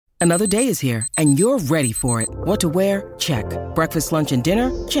Another day is here, and you're ready for it. What to wear? Check. Breakfast, lunch, and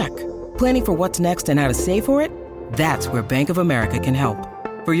dinner? Check. Planning for what's next and how to save for it? That's where Bank of America can help.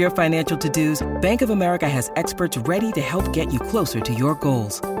 For your financial to-dos, Bank of America has experts ready to help get you closer to your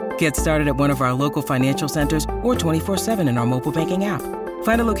goals. Get started at one of our local financial centers or 24/7 in our mobile banking app.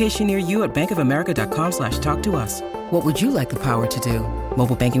 Find a location near you at bankofamerica.com/talktous. What would you like the power to do?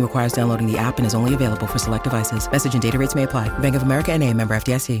 Mobile banking requires downloading the app and is only available for select devices. Message and data rates may apply. Bank of America N.A., member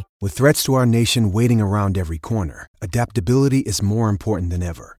FDIC. With threats to our nation waiting around every corner, adaptability is more important than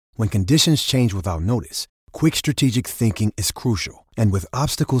ever. When conditions change without notice, quick strategic thinking is crucial. And with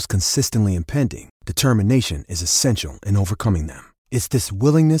obstacles consistently impending, determination is essential in overcoming them. It's this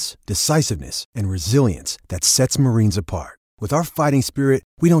willingness, decisiveness, and resilience that sets Marines apart. With our fighting spirit,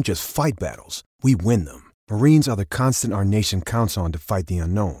 we don't just fight battles, we win them. Marines are the constant our nation counts on to fight the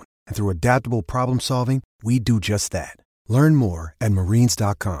unknown. And through adaptable problem solving, we do just that. Learn more at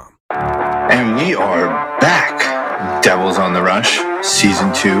marines.com. And we are back. Devils on the Rush,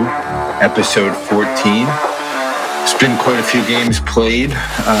 Season 2, Episode 14. It's been quite a few games played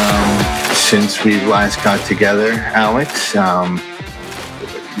since we last got together, Alex.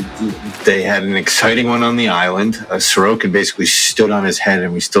 They had an exciting one on the island. Sorokin basically stood on his head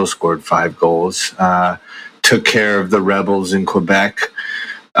and we still scored 5 goals. Took care of the Rebels in Quebec.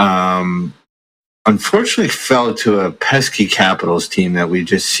 Unfortunately fell to a pesky Capitals team that we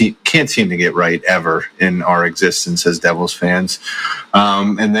just can't seem to get right ever in our existence as Devils fans.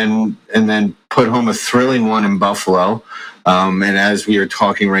 And then put home a thrilling one in Buffalo. And as we are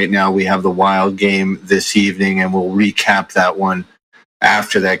talking right now, we have the Wild game this evening, and we'll recap that one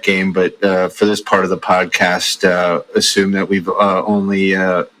after that game. But for this part of the podcast, assume that we've only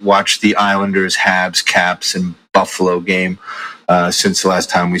watched the Islanders, Habs, Caps, and Buffalo game since the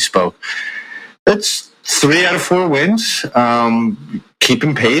last time we spoke. That's 3 out of 4 wins,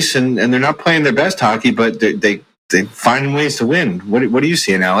 keeping pace, and they're not playing their best hockey, but they find ways to win. What are you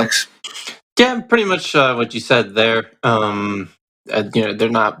seeing, Alex? Yeah, pretty much what you said there. They're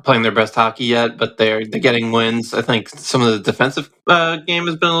not playing their best hockey yet, but they're getting wins. I think some of the defensive game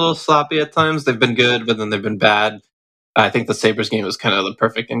has been a little sloppy at times. They've been good, but then they've been bad. I think the Sabres game was kind of the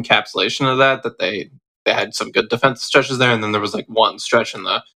perfect encapsulation of that they had some good defensive stretches there, and then there was like one stretch in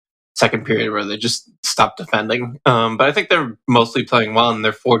the second period where they just stopped defending. But I think they're mostly playing well, and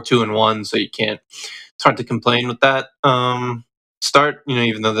they're 4-2-1, so it's hard to complain with that start.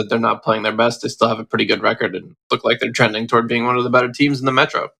 Even though that they're not playing their best, they still have a pretty good record and look like they're trending toward being one of the better teams in the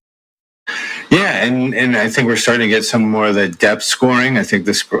Metro. Yeah, and I think we're starting to get some more of the depth scoring. I think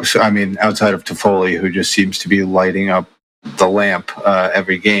outside of Toffoli, who just seems to be lighting up the lamp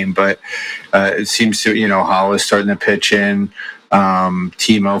every game, but it seems to, Hall is starting to pitch in.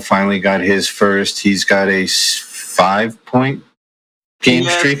 Timo finally got his first. He's got a 5-point game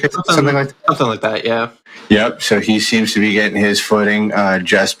streak, something like that. Yeah. Yep. So he seems to be getting his footing.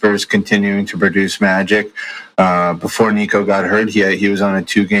 Jesper's continuing to produce magic. Before Nico got hurt, he was on a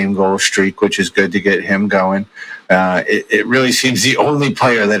 2-game goal streak, which is good to get him going. It really seems the only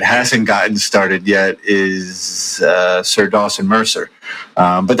player that hasn't gotten started yet is Sir Dawson Mercer.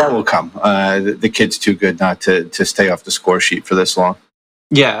 But that will come. The kid's too good not to stay off the score sheet for this long.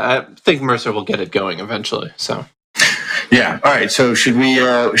 Yeah, I think Mercer will get it going eventually. So. Yeah. All right. So should we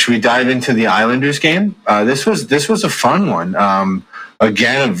dive into the Islanders game? This was a fun one.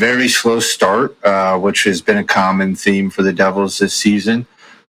 Again, a very slow start, which has been a common theme for the Devils this season.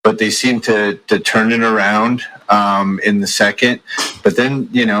 But they seem to turn it around in the second. But then,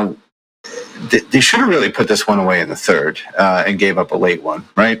 they should have really put this one away in the third and gave up a late one,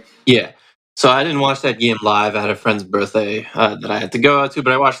 right? Yeah. So I didn't watch that game live. I had a friend's birthday that I had to go out to,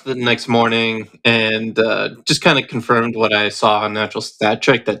 but I watched it the next morning and just kind of confirmed what I saw on Natural Stat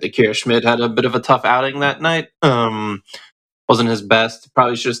Trick, that Akira Schmidt had a bit of a tough outing that night. Wasn't his best.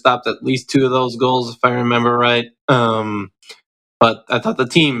 Probably should have stopped at least 2 of those goals, if I remember right. But I thought the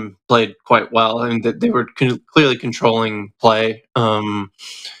team played quite well. I mean, they were clearly controlling play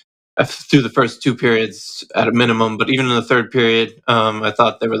through the first 2 periods at a minimum. But even in the third period, I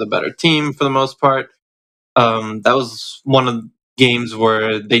thought they were the better team for the most part. That was one of the games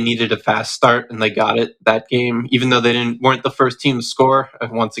where they needed a fast start, and they got it that game. Even though they weren't the first team to score,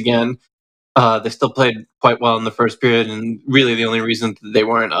 once again, they still played quite well in the first period. And really the only reason they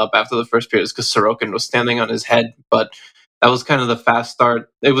weren't up after the first period is because Sorokin was standing on his head. But that was kind of the fast start.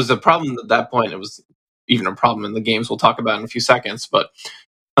 It was a problem at that point. It was even a problem in the games we'll talk about in a few seconds. But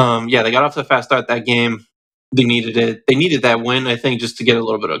they got off to a fast start that game. They needed it. They needed that win, I think, just to get a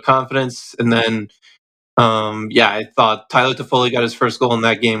little bit of confidence. And then, I thought Tyler Toffoli got his first goal in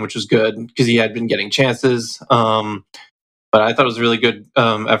that game, which was good because he had been getting chances. But I thought it was a really good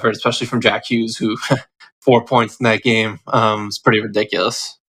effort, especially from Jack Hughes, who 4 points in that game was pretty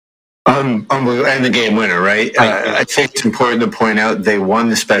ridiculous. Unbelievable. And the game winner, right? I think it's important to point out they won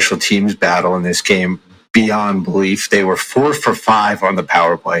the special teams battle in this game beyond belief. They were 4 for 5 on the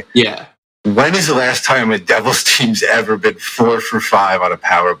power play. Yeah. When is the last time a Devils team's ever been 4 for 5 on a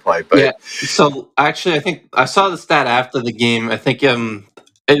power play? But yeah. So actually, I think I saw the stat after the game. I think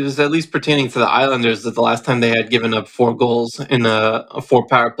it was at least pertaining to the Islanders that the last time they had given up 4 goals in a 4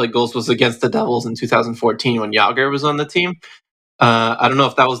 power play goals was against the Devils in 2014 when Yager was on the team. I don't know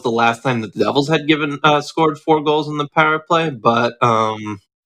if that was the last time that the Devils had scored 4 goals in the power play, but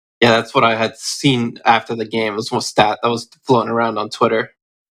yeah, that's what I had seen after the game. It was one stat that was floating around on Twitter.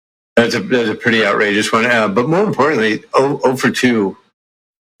 That's a pretty outrageous one. But more importantly, 0 for 2.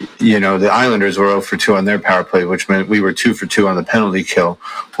 The Islanders were 0 for 2 on their power play, which meant we were 2 for 2 on the penalty kill,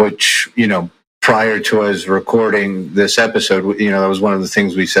 which, prior to us recording this episode, that was one of the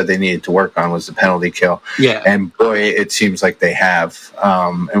things we said they needed to work on was the penalty kill. Yeah. And boy, it seems like they have.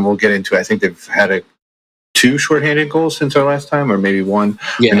 And we'll get into it. I think they've had 2 shorthanded goals since our last time, or maybe 1.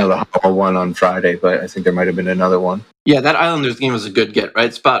 Yeah. I know the Hall one on Friday, but I think there might have been another one. Yeah, that Islanders game was a good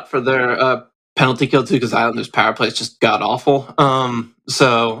right spot for their penalty kill too, because Islanders power play is just god awful. And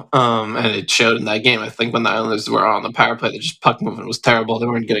it showed in that game. I think when the Islanders were on the power play, the just puck movement was terrible. They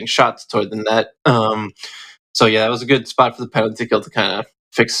weren't getting shots toward the net. So yeah, that was a good spot for the penalty kill to kind of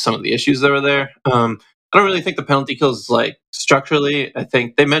fix some of the issues that were there. I don't really think the penalty kill is like structurally. I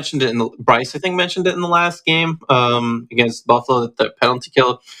think they mentioned it Bryce. I think mentioned it in the last game against Buffalo that the penalty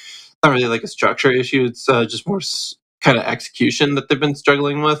kill not really like a structure issue. It's just more kind of execution that they've been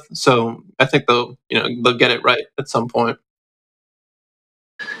struggling with. So I think they'll get it right at some point.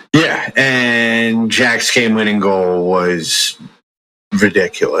 Yeah, and Jack's game-winning goal was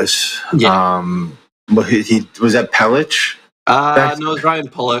ridiculous. Yeah. He was that Pellich? No, it was Ryan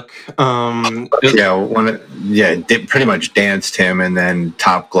Pulock. Pretty much danced him and then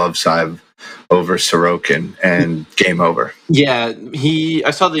top glove side over Sorokin and game over. Yeah,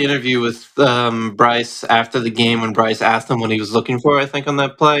 I saw the interview with Bryce after the game when Bryce asked him what he was looking for, I think, on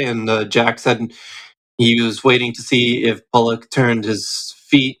that play, and Jack said he was waiting to see if Pulock turned his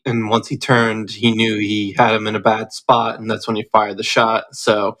feet, and once he turned, he knew he had him in a bad spot, and that's when he fired the shot.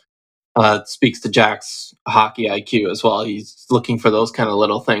 So it speaks to Jack's hockey IQ as well. He's looking for those kind of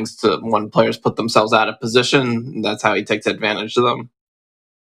little things when players put themselves out of position. That's how he takes advantage of them.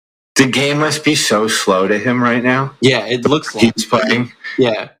 The game must be so slow to him right now. Yeah, it looks like he's playing.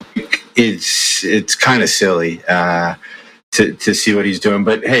 Yeah, it's kind of silly to see what he's doing.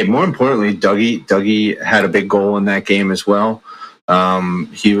 But hey, more importantly, Dougie had a big goal in that game as well.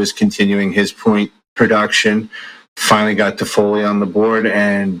 He was continuing his point production. Finally got Toffoli on the board,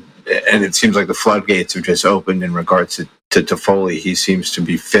 and it seems like the floodgates have just opened in regards to Toffoli. He seems to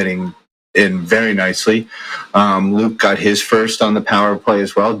be fitting in very nicely. Luke got his first on the power play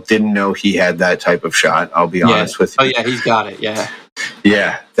as well. Didn't know he had that type of shot, I'll be honest with you. Oh, yeah, he's got it, yeah.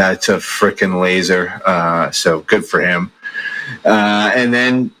 Yeah, that's a freaking laser. So good for him. And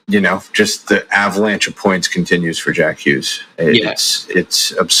then, just the avalanche of points continues for Jack Hughes.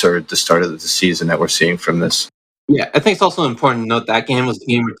 It's absurd the start of the season that we're seeing from this. Yeah, I think it's also important to note that game was the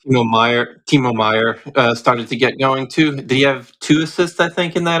game where Timo Meier started to get going too. Did he have 2 assists, I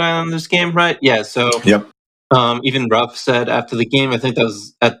think, in that Islanders game, right? Yeah, so yep. Even Ruff said after the game, I think that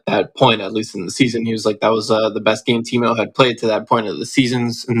was at that point, at least in the season, he was like, that was the best game Timo had played to that point of the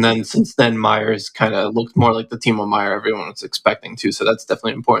seasons. And then since then, Meier's kind of looked more like the Timo Meier everyone was expecting to. So that's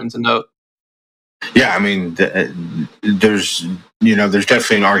definitely important to note. Yeah, I mean, there's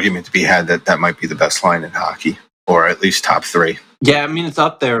definitely an argument to be had that might be the best line in hockey, or at least top 3. Yeah, I mean, it's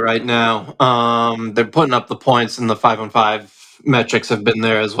up there right now. They're putting up the points, and the 5-on-5 metrics have been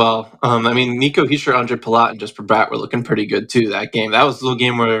there as well. I mean, Nico Hischier, Andre Palat, and Jesper Bratt were looking pretty good too that game. That was the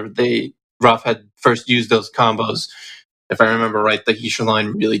game where Ruff had first used those combos. If I remember right, the Hischier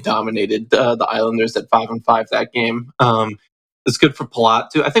line really dominated the Islanders at 5-on-5 that game. It's good for Palat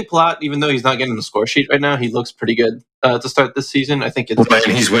too. I think Palat, even though he's not getting the score sheet right now, he looks pretty good to start this season. I think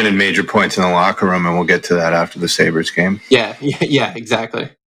he's winning major points in the locker room, and we'll get to that after the Sabres game. Yeah, exactly.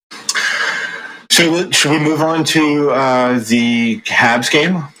 So should we move on to the Habs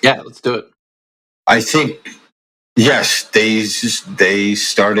game? Yeah, let's do it. I think, yes, they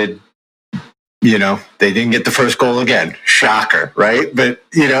started, they didn't get the first goal again. Shocker, right? But,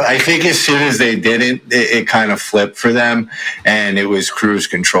 I think as soon as they didn't, it kind of flipped for them, and it was cruise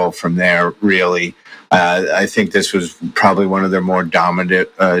control from there, really. I think this was probably one of their more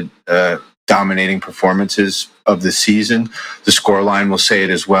dominating performances of the season. The scoreline will say it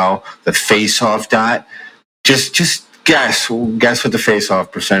as well. The face-off dot, just Guess what the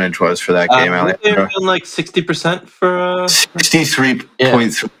face-off percentage was for that game, Were they Alejandro. around like 60% for?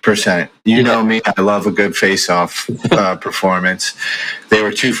 63.3%. You know me, I love a good face-off performance. They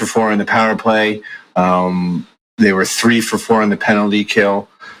were 2 for 4 in the power play. They were 3 for 4 in the penalty kill.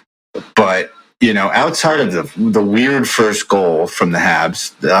 But outside of the weird first goal from the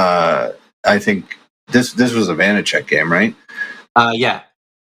Habs, I think this was a Vanacek game, right? Yeah.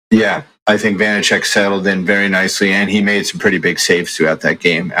 Yeah, I think Vanacek settled in very nicely, and he made some pretty big saves throughout that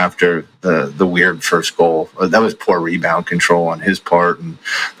game after the weird first goal. That was poor rebound control on his part, and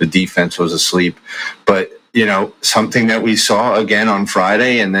the defense was asleep. But something that we saw again on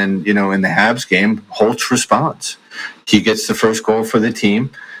Friday, and then in the Habs game, Holtz responds. He gets the first goal for the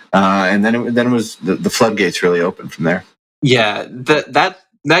team, and then it was the floodgates really open from there. Yeah, so that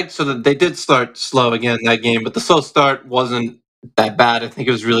they did start slow again that game, but the slow start wasn't that bad. I think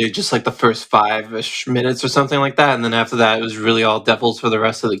it was really just like the first 5-ish minutes or something like that, and then after that, it was really all Devils for the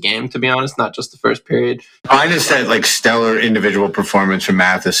rest of the game. To be honest, not just the first period. Minus that stellar individual performance from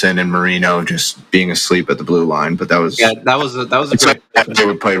Matheson and Marino just being asleep at the blue line, but that was a great.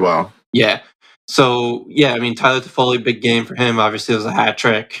 They played well. Yeah. So I mean Tyler Toffoli, big game for him. Obviously, it was a hat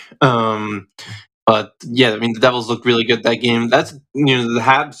trick. But I mean the Devils look really good that game. That's the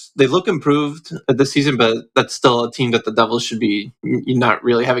Habs. They look improved this season, but that's still a team that the Devils should be not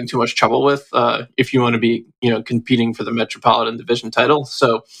really having too much trouble with if you want to be competing for the Metropolitan Division title.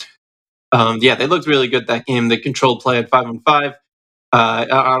 So they looked really good that game. They controlled play at 5-on-5. I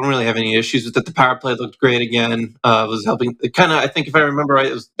don't really have any issues with it. The power play looked great again. Was helping. It kind of, I think, if I remember right,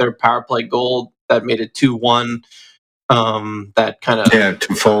 it was their power play goal that made it 2-1. That kind of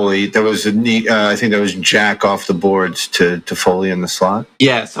Toffoli. There was a neat. I think there was Jack off the boards to Toffoli in the slot.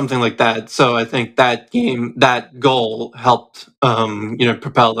 Yeah, something like that. So I think that goal helped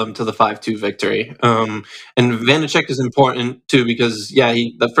propel them to the 5-2 victory. And Vanacek is important too because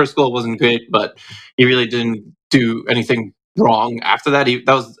the first goal wasn't great, but he really didn't do anything wrong after that.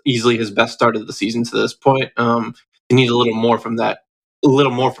 That was easily his best start of the season to this point. You need a little more from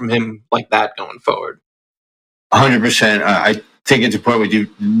him like that going forward. 100%. I think it's a point with you.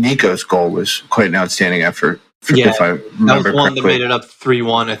 Nico's goal was quite an outstanding effort. If I remember that was one correctly. that made it up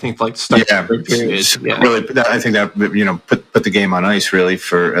 3-1. I think start the period. Really, I think that put the game on ice really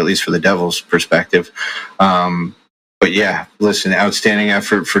at least for the Devils' perspective. But listen, outstanding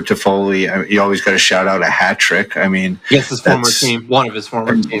effort for Toffoli. You always got to shout out a hat trick. I mean, yes, his former team, one of his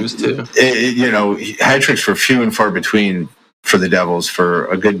former teams too. Hat tricks were few and far between for the Devils for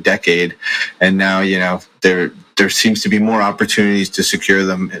a good decade, and now there seems to be more opportunities to secure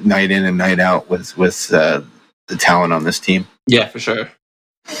them night in and night out with the talent on this team. Yeah, for sure.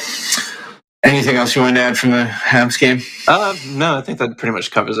 Anything else you want to add from the Habs game? No, I think that pretty much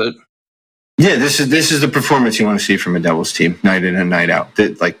covers it. Yeah, this is the performance you want to see from a Devils team, night in and night out.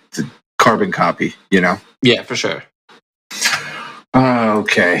 The carbon copy, Yeah, for sure.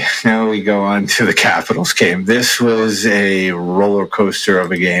 Okay, now we go on to the Capitals game. This was a roller coaster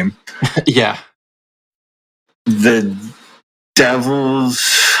of a game. Yeah. The Devils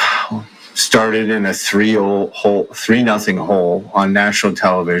started in a 3-0 hole on national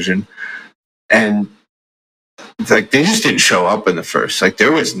television, and they just didn't show up in the first.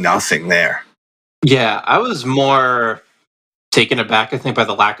 There was nothing there. Yeah, I was more taken aback, I think, by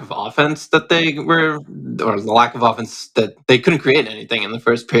the lack of offense that they couldn't create anything in the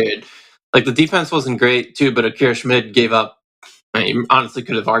first period. The defense wasn't great too, but Akira Schmid gave up. I honestly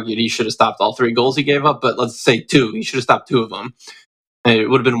could have argued he should have stopped all 3 goals he gave up, but let's say 2. He should have stopped 2 of them. And it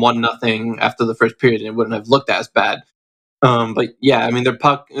would have been 1-0 after the first period, and it wouldn't have looked as bad. But I mean, their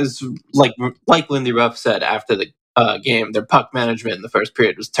puck is like Lindy Ruff said after the game. Their puck management in the first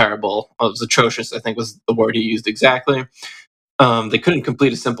period was terrible. It was atrocious, I think was the word he used exactly. They couldn't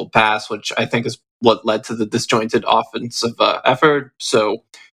complete a simple pass, which I think is what led to the disjointed offensive effort. So,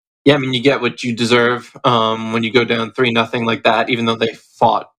 I mean, you get what you deserve when you go down 3-0 like that, even though they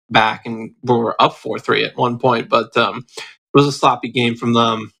fought back and were up 4-3 at one point. But it was a sloppy game from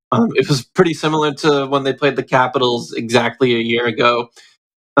them. It was pretty similar to when they played the Capitals exactly a year ago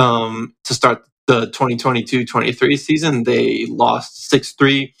to start the 2022-23 season. They lost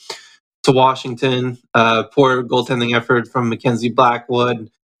 6-3 to Washington. Poor goaltending effort from Mackenzie Blackwood,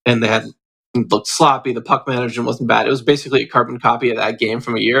 and they looked sloppy. The puck management wasn't bad. It was basically a carbon copy of that game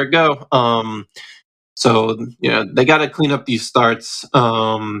from a year ago. So they got to clean up these starts.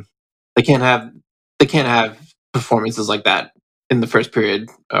 They can't have performances like that in the first period,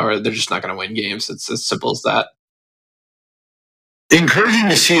 or they're just not going to win games. It's as simple as that. encouraging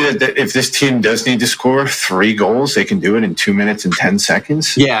to see that if this team does need to score 3 goals, they can do it in 2 minutes and 10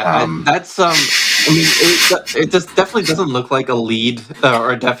 seconds. Yeah, that's I mean, it just definitely doesn't look like a lead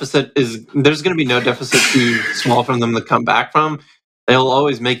or a deficit is. There's going to be no deficit too small for them to come back from. They'll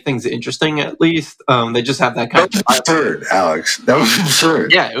always make things interesting. At least they just have that kind That of. was absurd, Alex. That was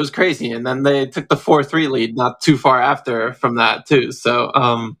absurd. Yeah, it was crazy, and then they took the 4-3 lead not too far after from that too. So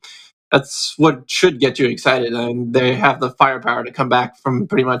that's what should get you excited, and they have the firepower to come back from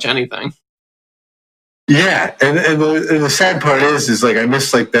pretty much anything. Yeah, and the sad part is like I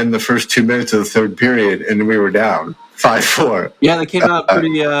missed like then the first 2 minutes of the third period, and we were down 5-4. Yeah, they came out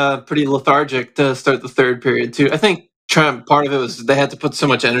pretty lethargic to start the third period too. I think part of it was they had to put so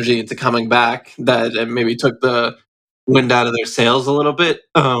much energy into coming back that it maybe took the wind out of their sails a little bit.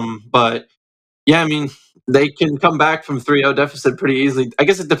 But yeah, I mean, they can come back from 3-0 deficit pretty easily. I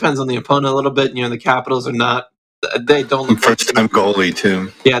guess it depends on the opponent a little bit. The Capitals are not. They don't look like First time goalie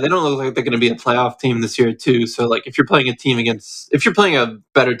too. Yeah, they don't look like they're going to be a playoff team this year too. So like, if you're playing a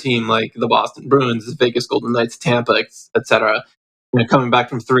better team like the Boston Bruins, the Vegas Golden Knights, Tampa, etc., coming back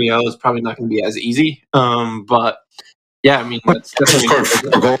from 3-0 is probably not going to be as easy. But yeah, I mean, that's definitely scored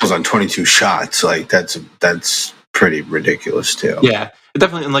 4 goals on 22 shots. Like that's pretty ridiculous too. Yeah, it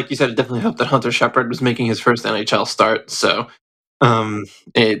definitely, and like you said, it definitely helped that Hunter Shepard was making his first NHL start. So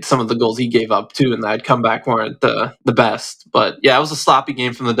some of the goals he gave up too in that comeback weren't the best. But yeah, it was a sloppy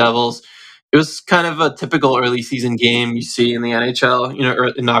game from the Devils. It was kind of a typical early season game you see in the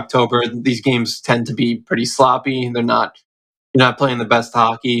NHL. In October, these games tend to be pretty sloppy. You're not playing the best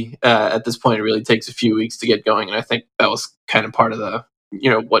hockey at this point. It really takes a few weeks to get going, and I think that was kind of part of the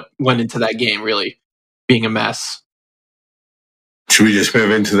what went into that game really being a mess. Should we just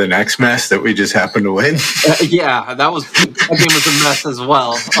move into the next mess that we just happened to win? Yeah, that game was a mess as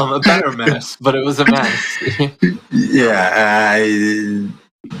well. A better mess, but it was a mess. Yeah,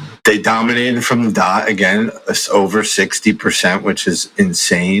 they dominated from the dot again, over 60%, which is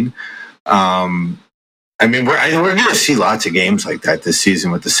insane. I mean, we're going to see lots of games like that this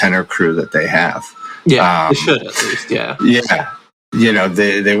season with the center crew that they have. Yeah, they should at least. Yeah. Yeah.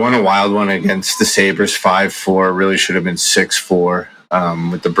 They won a wild one against the Sabres 5-4. Really should have been 6-4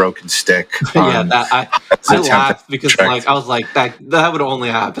 with the broken stick. Yeah, I laughed because I was like that would only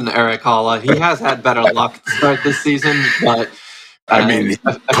happen to Eric Holla. He has had better luck to start this season, but I mean, he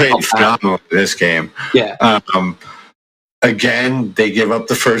played phenomenal in this game. Yeah. Again, they give up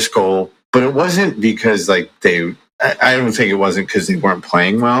the first goal, but it wasn't because I don't think it wasn't because they weren't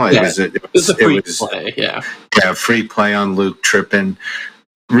playing well. It was a free play. Yeah, free play on Luke Trippin.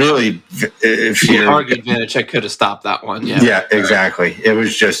 Really, if you argued Vanacek could have stopped that one. Yeah, exactly. It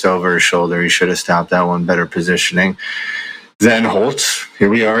was just over his shoulder. He should have stopped that one. Better positioning. Then Holtz. Here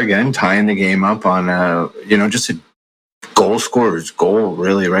we are again, tying the game up on just a goal scorer's goal,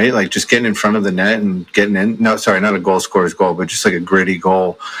 really, right? Like just getting in front of the net and getting in. No, sorry, not a goal scorer's goal, but just like a gritty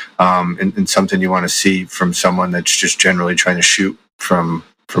goal, and something you want to see from someone that's just generally trying to shoot from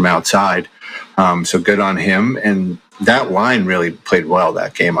outside. So good on him. And that line really played well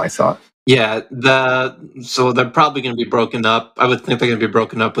that game, I thought. Yeah, so they're probably going to be broken up. I would think they're going to be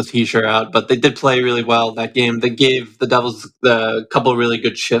broken up with Hischier out, but they did play really well that game. They gave the Devils a couple really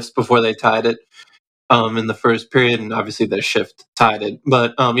good shifts before they tied it. In the first period, and obviously their shift tied it.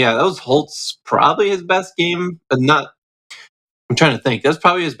 But yeah, that was Holtz probably his best game. But I'm trying to think. That's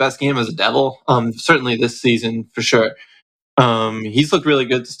probably his best game as a Devil. Certainly this season for sure. He's looked really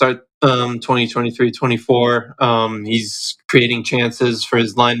good to start 2023-24. He's creating chances for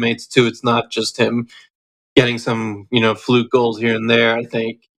his line mates too. It's not just him getting some fluke goals here and there. I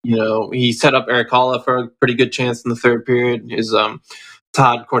think he set up Eric Holla for a pretty good chance in the third period. His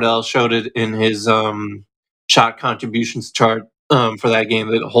Todd Cordell showed it in his shot contributions chart for that game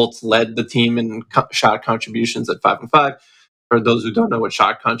that Holtz led the team in shot contributions at 5-5. For those who don't know what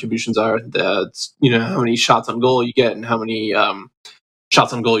shot contributions are, that's how many shots on goal you get and how many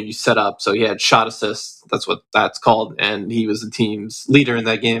shots on goal you set up. So he had shot assists. That's what that's called, and he was the team's leader in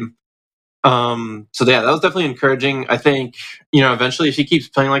that game. So yeah, that was definitely encouraging. I think eventually if he keeps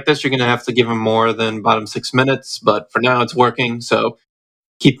playing like this, you're going to have to give him more than bottom 6 minutes. But for now, it's working. So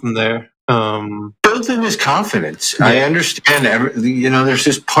keep him there. Building his confidence. Yeah. I understand. There's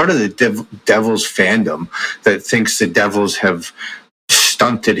this part of the Devils fandom that thinks the Devils have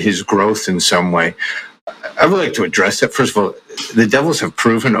stunted his growth in some way. I would like to address that. First of all, the Devils have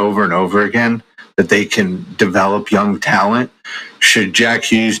proven over and over again that they can develop young talent. Should Jack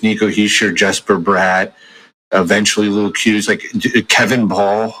Hughes, Nico Hischier, Jesper Bratt, eventually Luke Hughes, like Kevin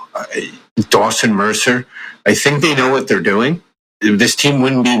Ball, Dawson Mercer, I think they know what they're doing. this team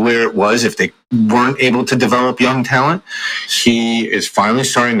wouldn't be where it was if they weren't able to develop young talent. He is finally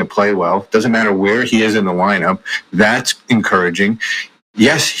starting to play well. Doesn't matter where he is in the lineup. That's encouraging.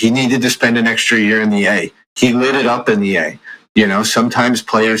 Yes, he needed to spend an extra year in the A. He lit it up in the A. Sometimes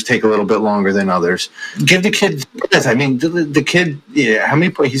players take a little bit longer than others. Give the kid breath. I mean, the kid, how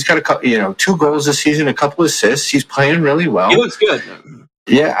many plays? He's got 2 goals this season, a couple assists. He's playing really well. He looks good.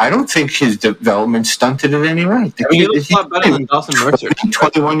 Yeah, I don't think his development stunted in any way. He looks a lot better than Dawson Mercer.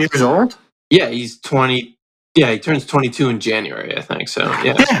 21 years old? Yeah, he's 20. Yeah, he turns 22 in January, I think. So,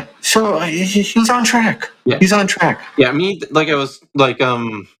 yeah. Yeah, so he's on track. Yeah. He's on track. Yeah, I mean, I was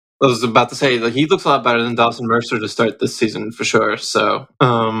about to say, he looks a lot better than Dawson Mercer to start this season for sure. So,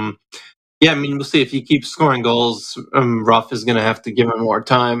 yeah, I mean, we'll see if he keeps scoring goals. Ruff is going to have to give him more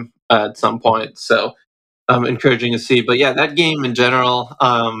time at some point. So, encouraging to see. But yeah, that game in general,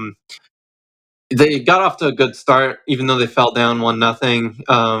 they got off to a good start, even though they fell down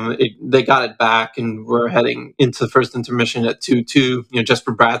 1-0. They got it back, and we're heading into the first intermission at 2-2.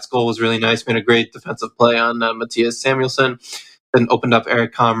 Jesper Bratt's goal was really nice. Made a great defensive play on Matthias Samuelsson. Then opened up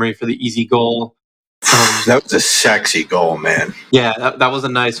Eric Comrie for the easy goal. That was a sexy goal, man. Yeah, that was a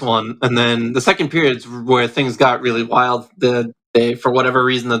nice one. And then the second period is where things got really wild. They, for whatever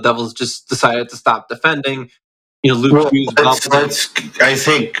reason, the Devils just decided to stop defending. Luke Hughes. I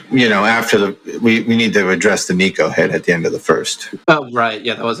think after we need to address the Nico hit at the end of the first. Oh right,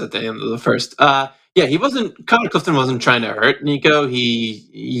 yeah, that was at the end of the first. Yeah, he wasn't. Connor Clifton wasn't trying to hurt Nico.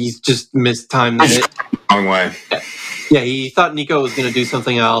 He's just mistimed the hit. Wrong way. Yeah, he thought Nico was going to do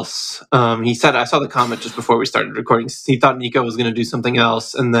something else. He said, I saw the comment just before we started recording. He thought Nico was going to do something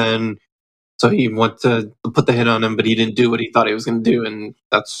else, and then so he went to put the hit on him, but he didn't do what he thought he was going to do, and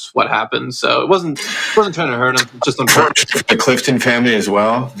that's what happened. So it wasn't trying to hurt him, just unfortunate. The Clifton family as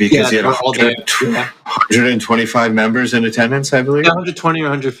well, because he had 125 members in attendance, I believe. Yeah, 120 or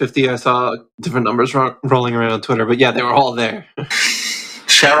 150. I saw different numbers rolling around on Twitter, but yeah, they were all there.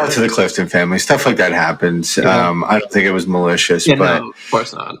 Shout out to the Clifton family. Stuff like that happens. Yeah. I don't think it was malicious, but no, of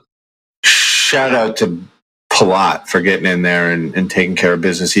course not. Shout out to Palat for getting in there and taking care of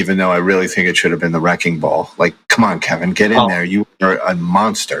business, even though I really think it should have been the wrecking ball. Like, come on, Kevin, get in there. You are a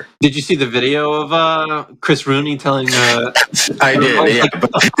monster. Did you see the video of Chris Rooney telling I did, yeah.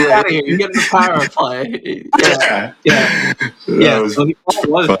 Get out of here. You're getting the power play. Yeah. So he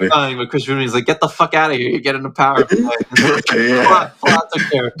was crying, but Chris Rooney's like, get the fuck out of here. You're getting the power play. Palat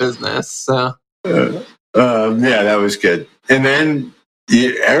took care of business. So. Yeah, that was good. And then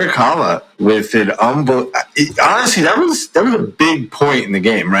Eric Haula with an unbelievable. Honestly, that was a big point in the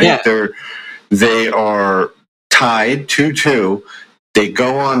game, right? Yeah. They are tied 2-2. They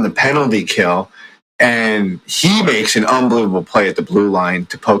go on the penalty kill, and he makes an unbelievable play at the blue line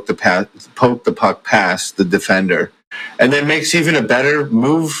to poke the puck past the defender, and then makes even a better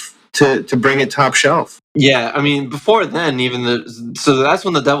move to bring it top shelf. Yeah, I mean, before then, so that's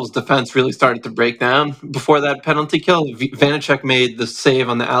when the Devils' defense really started to break down. Before that penalty kill, Vanacek made the save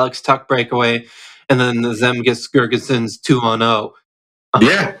on the Alex Tuck breakaway, and then the Zemgus Girgensons 2-0.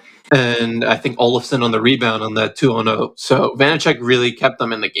 Yeah. And I think Olofsson on the rebound on that 2-0. So Vanacek really kept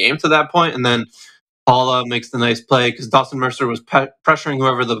them in the game to that point, and then Paula makes the nice play because Dawson Mercer was pressuring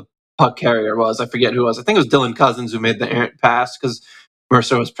whoever the puck carrier was. I forget who it was. I think it was Dylan Cousins who made the errant pass because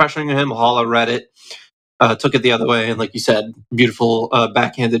Mercer was pressuring him. Haula read it. Took it the other way, and like you said, beautiful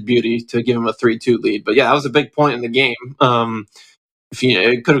backhanded beauty to give him a 3-2 lead. But yeah, that was a big point in the game.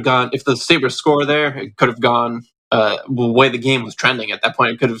 It could have gone if the Sabres score there. It could have gone the way the game was trending at that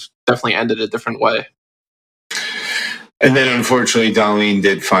point. It could have definitely ended a different way. And then, unfortunately, Dahlin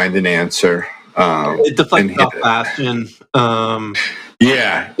did find an answer. It deflected off Bastion.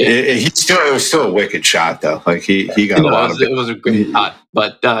 It was still a wicked shot though. Like he got a lot of it. It was a great shot,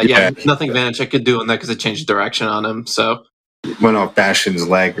 but nothing Vanacek could do on that because it changed direction on him. So it went off Bastion's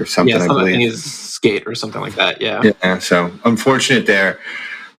leg or something. Yeah, I believe his skate or something like that. Yeah. Yeah. So unfortunate there.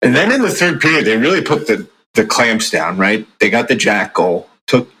 And then in the third period, they really put the clamps down. Right, they got the Jack goal,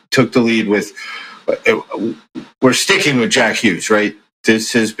 took the lead with. We're sticking with Jack Hughes, right?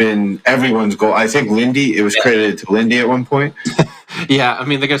 This has been everyone's goal. I think Lindy, it was credited to Lindy at one point. Yeah, I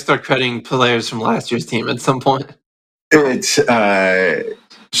mean, they're going to start crediting players from last year's team at some point. It's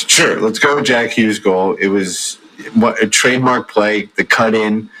sure. Let's go with Jack Hughes' goal. It was a trademark play, the cut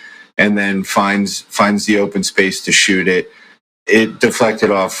in, and then finds the open space to shoot it. It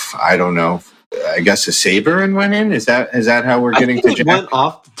deflected off, I don't know, I guess a saber and went in? Is that how we're getting to Jack? It went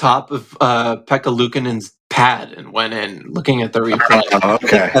off the top of Pekka Luukkonen's pad and went in, looking at the replay.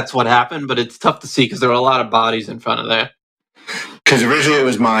 Okay. That's what happened, but it's tough to see because there were a lot of bodies in front of there. Because originally it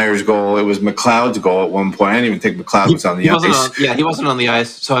was Meyer's goal. It was McLeod's goal at one point. I didn't even think McLeod was on the ice. He wasn't on the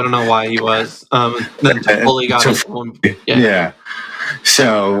ice, so I don't know why he was. Then Toffoli got it. Yeah.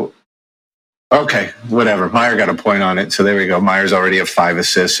 So, okay, whatever. Meyer got a point on it. So there we go. Meyer's already at 5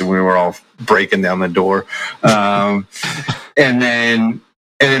 assists, and we were all breaking down the door. And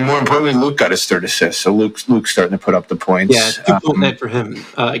then more importantly, Luke got his 3rd assist. So Luke's starting to put up the points. Yeah, 2-point night for him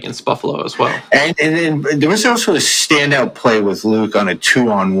against Buffalo as well. And then there was also a standout play with Luke on a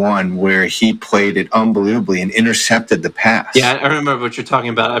 2-on-1 where he played it unbelievably and intercepted the pass. Yeah, I remember what you're talking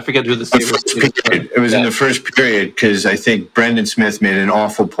about. I forget who the saver was. It was in the first period because I think Brendan Smith made an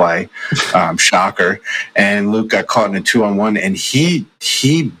awful play, shocker, and Luke got caught in a 2-on-1, and he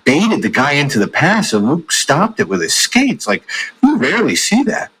baited the guy into the pass, and Luke stopped it with his skates. Like, we rarely see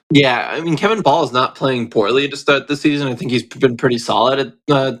that. Yeah, I mean, Kevin Ball is not playing poorly to start the season. I think he's been pretty solid,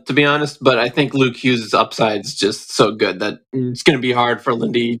 to be honest. But I think Luke Hughes' upside is just so good that it's going to be hard for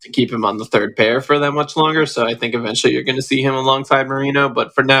Lindy to keep him on the 3rd pair for that much longer. So I think eventually you're going to see him alongside Marino.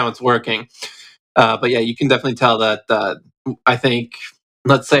 But for now, it's working. But yeah, you can definitely tell that I think,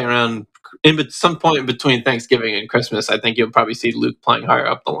 let's say around some point in between Thanksgiving and Christmas, I think you'll probably see Luke playing higher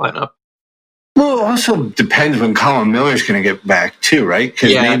up the lineup. Well, it also depends when Colin Miller's going to get back too, right?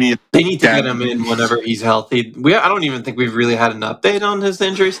 Because maybe they need to get him in whenever he's healthy. I don't even think we've really had an update on his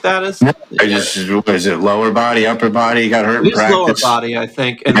injury status. No, is it lower body, upper body? He got hurt in practice. Lower body, I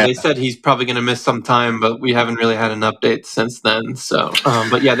think, and they said he's probably going to miss some time, but we haven't really had an update since then. So,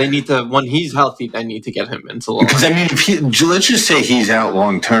 but yeah, they need to, when he's healthy, they need to get him into. Because I mean, let's just say he's out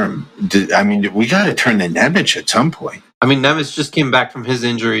long term. I mean, we got to turn to Nemec at some point. I mean, Nemec just came back from his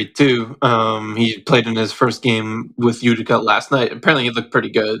injury, too. He played in his first game with Utica last night. Apparently, he looked pretty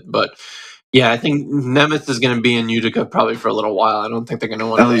good. But, yeah, I think Nemec is going to be in Utica probably for a little while. I don't think they're going to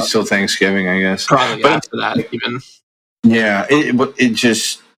want to... At least till Thanksgiving, I guess. Probably after that, even. Yeah, it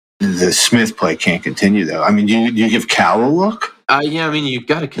just... The Smith play can't continue, though. I mean, do you give Cal a look? Yeah, I mean, you've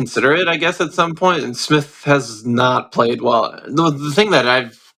got to consider it, I guess, at some point. And Smith has not played well. The thing that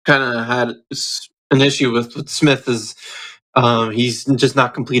I've kind of had... an issue with Smith is he's just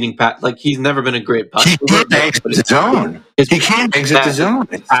not completing he's never been a great puck. He can't exit the zone. He can't exit the zone.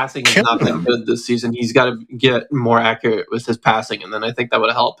 His passing has not been good this season. He's got to get more accurate with his passing, and then I think that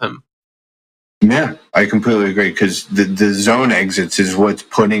would help him. Yeah, I completely agree because the zone exits is what's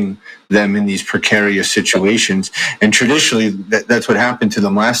putting them in these precarious situations. And traditionally, that's what happened to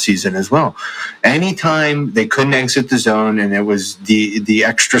them last season as well. Anytime they couldn't exit the zone and it was the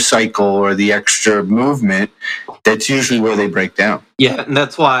extra cycle or the extra movement, that's usually where they break down. Yeah, and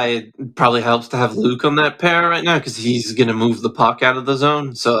that's why it probably helps to have Luke on that pair right now because he's going to move the puck out of the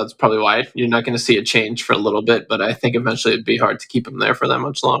zone. So that's probably why you're not going to see a change for a little bit. But I think eventually it'd be hard to keep him there for that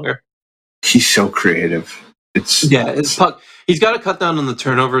much longer. He's so creative. His puck. He's got to cut down on the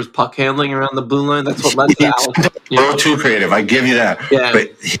turnovers, puck handling around the blue line. That's what led to Alex. Too creative. I give you that. Yeah. But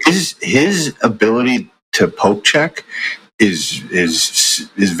his ability to poke check is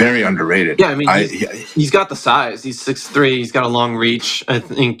very underrated. Yeah, I mean, he's got the size. He's 6'3". He's got a long reach. I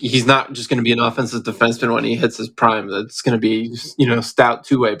think he's not just going to be an offensive defenseman when he hits his prime. That's going to be stout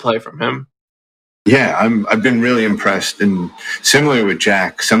two-way play from him. Yeah, I've been really impressed, and similar with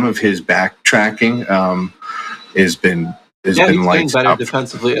Jack, some of his backtracking has been lights better up.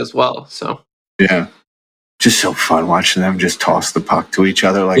 Defensively as well. So yeah, just so fun watching them just toss the puck to each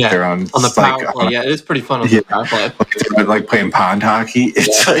other they're on the power play. Yeah, it is pretty fun on the power play. Like playing pond hockey.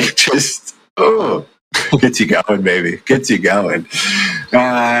 It's like just gets you going, baby. Gets you going. All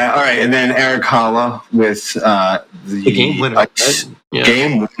right, and then Eric Holla with the game winner.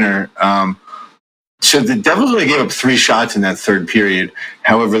 Game winner. So the Devils only gave up 3 shots in that third period.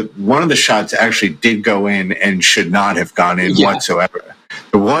 However, one of the shots actually did go in and should not have gone in whatsoever.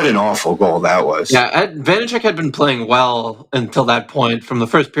 What an awful goal that was. Yeah, Vanacek had been playing well until that point, from the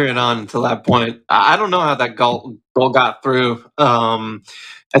first period on until that point. I don't know how that goal got through.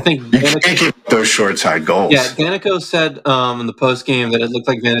 I think you can't give those short side goals. Yeah, Danico said in the post game that it looked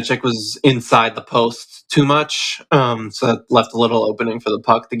like Vanacek was inside the post too much, so that left a little opening for the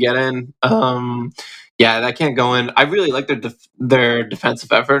puck to get in. Yeah, that can't go in. I really like their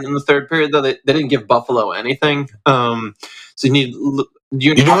defensive effort in the third period, though. They didn't give Buffalo anything. So you need.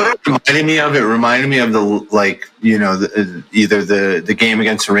 You know what it reminded me of? It reminded me of either the game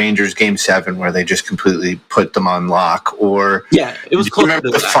against the Rangers, Game 7, where they just completely put them on lock, or it was close. Remember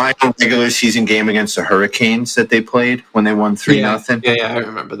the final regular season game against the Hurricanes that they played when they won 3-0? Yeah, I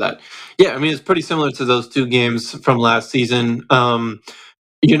remember that. Yeah, I mean it's pretty similar to those two games from last season.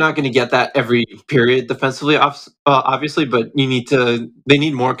 you're not going to get that every period defensively, obviously, but they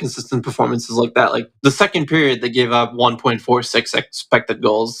need more consistent performances like that. Like the second period, they gave up 1.46 expected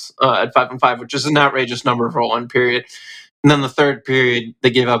goals at 5-5, which is an outrageous number for one period. And then the third period, they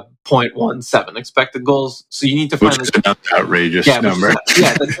gave up 0.17 expected goals. So you need to find which is another outrageous number.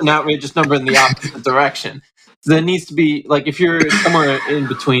 That's an outrageous number in the opposite direction. So there needs to be, like, if you're somewhere in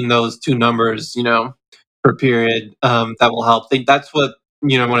between those two numbers, per period, that will help. That's what,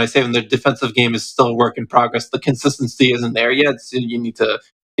 when I say when the defensive game is still a work in progress, the consistency isn't there yet. So you need to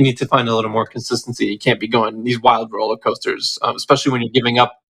find a little more consistency. You can't be going these wild roller coasters, especially when you're giving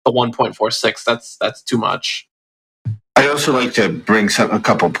up a 1.46. That's too much. I also like to bring a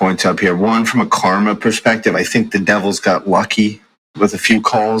couple points up here. One, from a karma perspective, I think the Devils got lucky with a few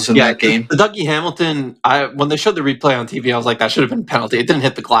calls in that game. The Dougie Hamilton, when they showed the replay on TV, I was like, that should have been a penalty. It didn't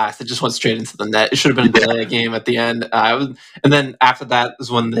hit the glass. It just went straight into the net. It should have been a delay game at the end. And then after that is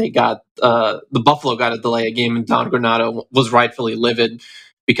when they got the Buffalo got a delay game, and Don Granato was rightfully livid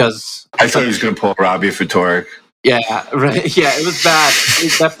because I thought he was going to pull Robbie Fatorik. Yeah, right. Yeah, it was bad. He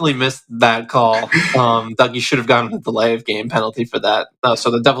definitely missed that call. Dougie should have gotten a delay of game penalty for that.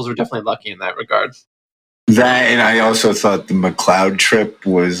 So the Devils were definitely lucky in that regard. That, and I also thought the McLeod trip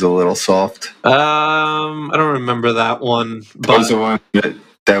was a little soft. I don't remember that one. But that was the one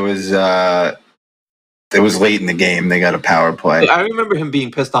that was late in the game. They got a power play. I remember him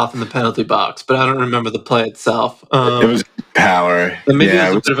being pissed off in the penalty box, but I don't remember the play itself. It was power. Maybe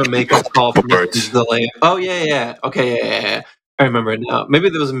it was a bit of a makeup call for missing the delay. Oh, yeah. Okay, yeah. I remember it now. Maybe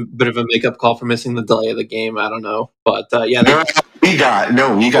there was a bit of a makeup call for missing the delay of the game. I don't know. But, yeah. We got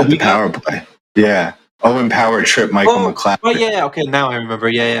the power play. Yeah. Owen Power tripped Michael McLeod. Oh, yeah. Okay, now I remember.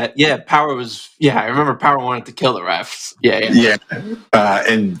 Yeah. Power was... Yeah, I remember Power wanted to kill the refs. Yeah.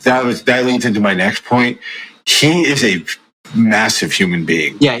 And that leads into my next point. He is a massive human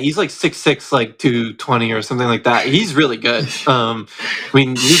being. Yeah, he's like 6'6", like 220 or something like that. He's really good. Luke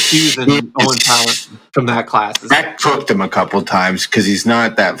Hughes and Owen Power from that class. That cooked him a couple times because he's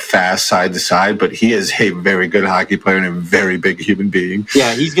not that fast side to side, but he is a very good hockey player and a very big human being.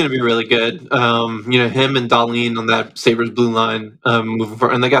 Yeah, he's going to be really good. Him and Darlene on that Sabres blue line moving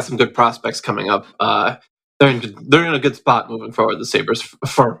forward, and they got some good prospects coming up. They're in a good spot moving forward. The Sabres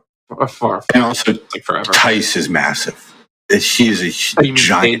for and also like forever. Tice is massive. She is a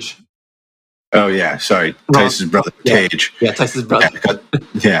giant. Tage? Oh yeah, sorry, Tice's brother Tage. Yeah, Tice's brother.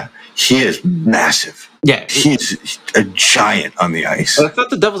 Yeah, he is massive. Yeah, he's a giant on the ice. I thought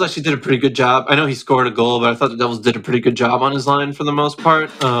the Devils actually did a pretty good job. I know he scored a goal, but I thought the Devils did a pretty good job on his line for the most part.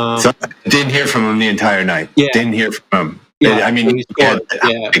 Didn't hear from him the entire night. Yeah. Didn't hear from him. Yeah, I mean, he scored.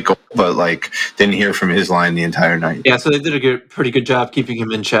 But didn't hear from his line the entire night. Yeah, so they did a pretty good job keeping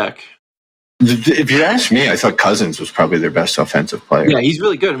him in check. If you ask me, I thought Cousins was probably their best offensive player. Yeah, he's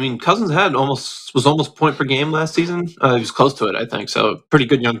really good. I mean, Cousins was almost point per game last season. He was close to it, I think. So pretty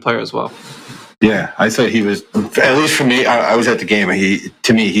good young player as well. Yeah, I thought he was, at least for me. I was at the game.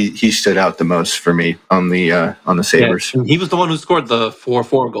 He stood out the most for me on the Sabres. Yeah, he was the one who scored the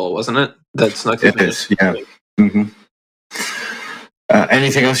 4-4 goal, wasn't it? That's not. It is. Yeah. Mm-hmm.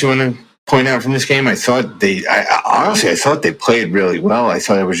 Anything else you want to point out from this game? I thought they played really well. I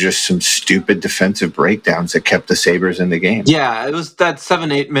thought it was just some stupid defensive breakdowns that kept the Sabres in the game. Yeah, it was that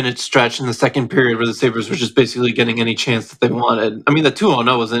 7-8 minute stretch in the second period where the Sabres were just basically getting any chance that they wanted. I mean, the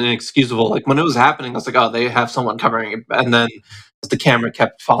 2-0 was inexcusable. Like when it was happening, I was like, oh, they have someone covering it. And then as the camera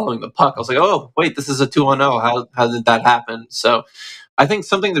kept following the puck, I was like, oh, wait, this is a 2-0. How did that happen? So I think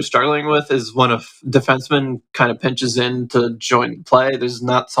something they're struggling with is when a defenseman kind of pinches in to join the play, there's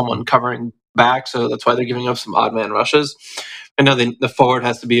not someone covering back, so that's why they're giving up some odd man rushes. I know the forward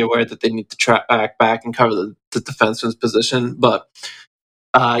has to be aware that they need to track back and cover the defenseman's position, but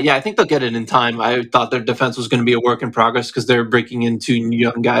I think they'll get it in time. I thought their defense was going to be a work in progress because they're breaking into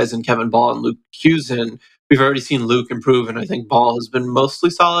young guys in Kevin Ball and Luke Hughes, and we've already seen Luke improve, and I think Ball has been mostly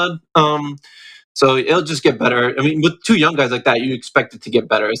solid. So it'll just get better. I mean, with two young guys like that, you expect it to get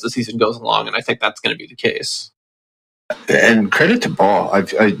better as the season goes along, and I think that's going to be the case. And credit to Ball.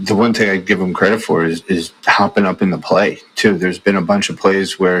 The one thing I give him credit for is hopping up in the play, too. There's been a bunch of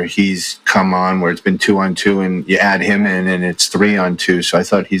plays where he's come on where it's been 2-on-2, and you add him in, and it's 3-on-2. So I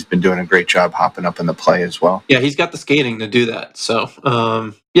thought he's been doing a great job hopping up in the play as well. Yeah, he's got the skating to do that. So,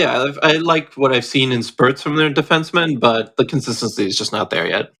 I like what I've seen in spurts from their defensemen, but the consistency is just not there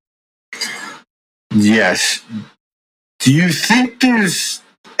yet. Yes. Do you think there's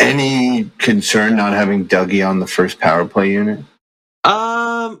any concern not having Dougie on the first power play unit?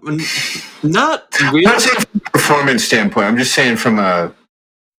 Not really. I'm not saying from a performance standpoint. I'm just saying from a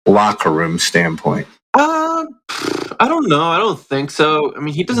locker room standpoint. I don't know. I don't think so. I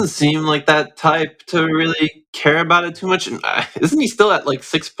mean, he doesn't seem like that type to really care about it too much. And isn't he still at like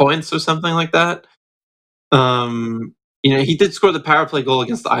 6 points or something like that? Um, he did score the power play goal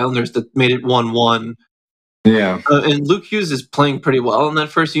against the Islanders that made it 1-1. Yeah. And Luke Hughes is playing pretty well in that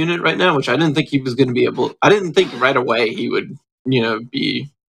first unit right now, which I didn't think he was going to be able. I didn't think right away he would, be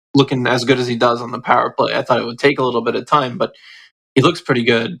looking as good as he does on the power play. I thought it would take a little bit of time, but he looks pretty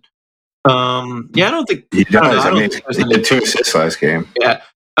good. Yeah, I don't think. He I don't know. does. I I don't mean, think there's he any. had 2 assists last game. Yeah,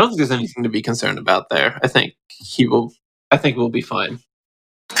 I don't think there's anything to be concerned about there. I think he will. I think we'll be fine.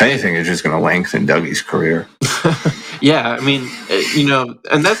 If anything, it's just going to lengthen Dougie's career. Yeah, I mean,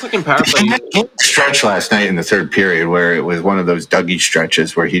 and that's looking power play. He stretch last night in the third period where it was one of those Dougie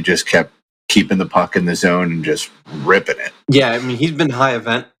stretches where he just kept keeping the puck in the zone and just ripping it. Yeah, I mean, he's been high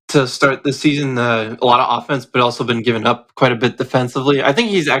event to start this season. A lot of offense, but also been giving up quite a bit defensively. I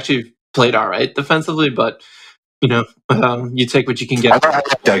think he's actually played all right defensively, but you take what you can get. I love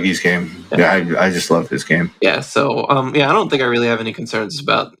Dougie's game. Yeah, I just love his game. Yeah, so I don't think I really have any concerns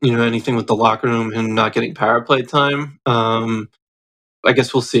about anything with the locker room and not getting power play time. I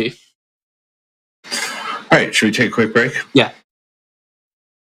guess we'll see. All right, should we take a quick break? Yeah.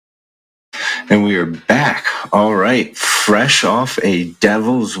 And we are back. All right, fresh off a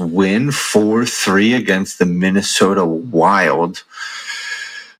Devils win 4-3 against the Minnesota Wild.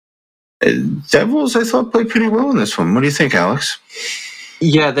 Devils, I thought, played pretty well in this one. What do you think, Alex?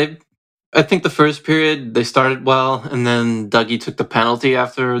 Yeah, I think the first period they started well, and then Dougie took the penalty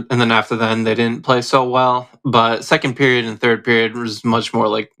after, and then after then they didn't play so well. But second period and third period was much more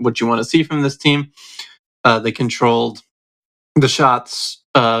like what you want to see from this team. They controlled the shots,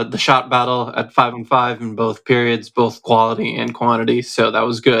 the shot battle at 5-on-5 in both periods, both quality and quantity. So that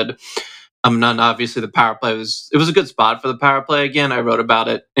was good. None obviously the power play was a good spot for the power play. Again, I wrote about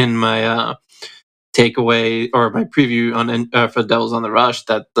it in my takeaway or my preview on for Devils on the Rush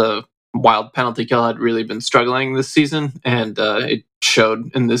that the Wild penalty kill had really been struggling this season, and it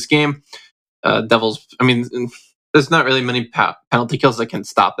showed in this game. Devils, I mean, there's not really many penalty kills that can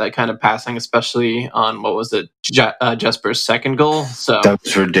stop that kind of passing, especially on what was it, Jesper's second goal. So that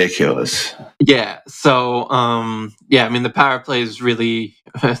was ridiculous. Yeah. So I mean, the power play is really.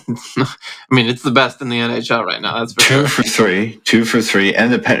 I mean, it's the best in the NHL right now. That's for Two sure. for three,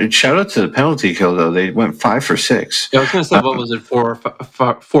 and shout out to the penalty kill though. They went 5 for 6. Yeah, I was going to say, what was it, 4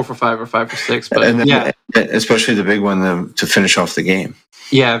 for 5 or 5 for 6? But and then, yeah, especially the big one to finish off the game.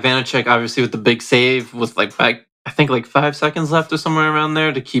 Yeah, Vanacek obviously with the big save with I think 5 seconds left or somewhere around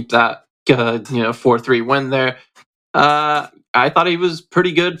there to keep that 4-3 win there. I thought he was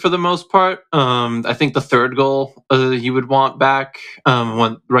pretty good for the most part. I think the third goal he would want back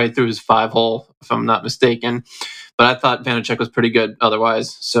went right through his 5-hole, if I'm not mistaken. But I thought Vanacek was pretty good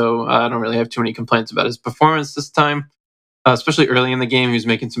otherwise, so I don't really have too many complaints about his performance this time. Especially early in the game, he was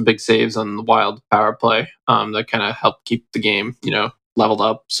making some big saves on the Wild power play that kind of helped keep the game, leveled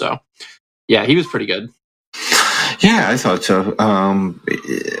up. So, yeah, he was pretty good. Yeah, I thought so.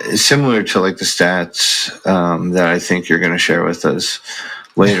 Similar to like the stats that I think you're going to share with us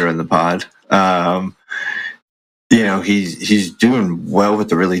later in the pod. He's doing well with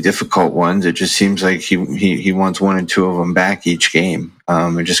the really difficult ones. It just seems like he wants 1 and 2 of them back each game.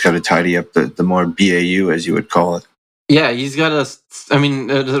 We just got to tidy up the more BAU, as you would call it. Yeah, he's got to. I mean,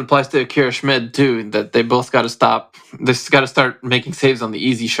 it applies to Akira Schmid too. That they both got to stop. They got to start making saves on the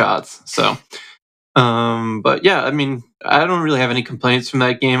easy shots. So, but yeah, I mean, I don't really have any complaints from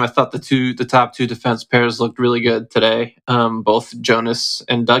that game. I thought the top 2 defense pairs looked really good today. Both Jonas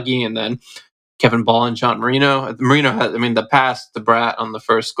and Dougie, and then Kevin Ball and John Marino. Marino had, the pass to Bratt on the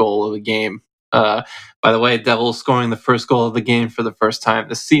first goal of the game. By the way, Devils scoring the first goal of the game for the first time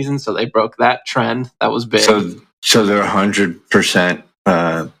this season, so they broke that trend. That was big. So they're 100%.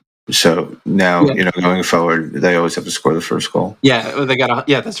 So now, going forward, they always have to score the first goal. Yeah, they got.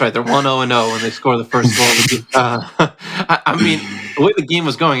 That's right. They're 1-0-0 when they score the first goal. I mean, the way the game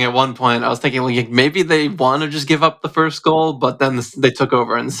was going at one point, I was thinking like maybe they want to just give up the first goal, but then they took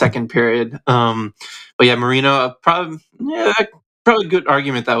over in the second period. But yeah, Marino probably good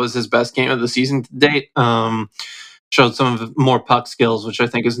argument that was his best game of the season to date. Showed some of more puck skills, which I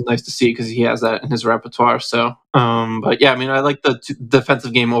think is nice to see because he has that in his repertoire. So, but yeah, I mean, I like the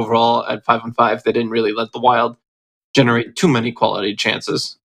defensive game overall at 5-on-5. They didn't really let the Wild generate too many quality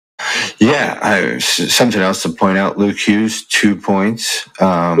chances. Yeah, something else to point out: Luke Hughes, 2 points.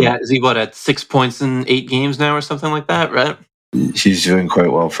 Is he at 6 points in 8 games now, or something like that? Right. He's doing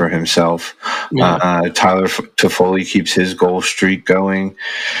quite well for himself. Yeah. Tyler Toffoli keeps his goal streak going.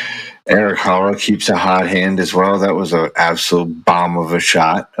 Eric Hara keeps a hot hand as well. That was an absolute bomb of a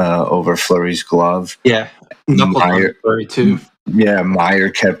shot over Fleury's glove. Yeah. knuckled on Murray too. Yeah, Meyer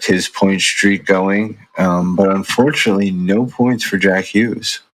kept his point streak going, but unfortunately, no points for Jack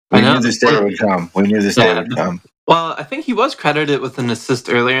Hughes. We knew this day would come. Well, I think he was credited with an assist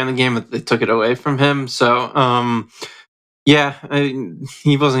earlier in the game, but they took it away from him. So, he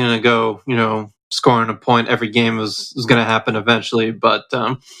wasn't going to go, scoring a point every game was going to happen eventually, but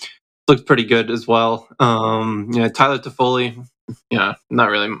looked pretty good as well. Tyler Toffoli, not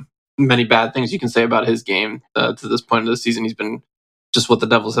really many bad things you can say about his game to this point of the season. He's been just what the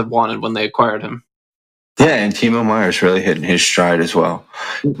Devils have wanted when they acquired him. Yeah, and Timo Meier's really hitting his stride as well,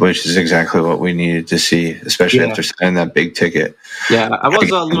 which is exactly what we needed to see, especially after signing that big ticket. Yeah, I was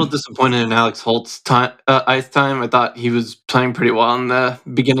a little disappointed in Alex Holt's ice time. I thought he was playing pretty well in the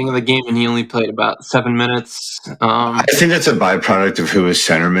beginning of the game, and he only played about 7 minutes. I think that's a byproduct of who his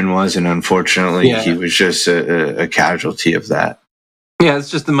centerman was, and unfortunately, he was just a casualty of that. Yeah,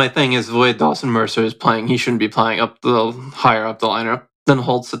 it's just my thing is the way Dawson Mercer is playing, he shouldn't be playing higher up the lineup than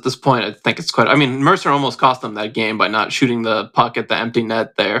Holtz at this point. I think it's Mercer almost cost them that game by not shooting the puck at the empty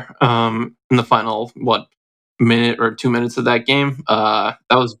net there in the final, minute or 2 minutes of that game. That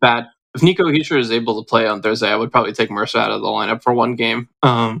was bad. If Nico Hischier is able to play on Thursday, I would probably take Mercer out of the lineup for one game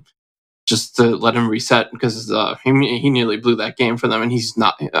just to let him reset because he nearly blew that game for them, and he's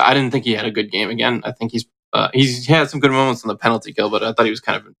not. I didn't think he had a good game again. I think he's had some good moments on the penalty kill, but I thought he was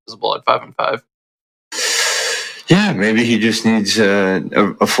kind of invisible at 5-5. Yeah, maybe he just needs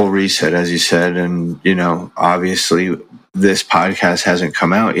a full reset, as you said. And, obviously this podcast hasn't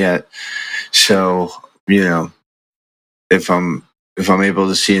come out yet. So, if I'm able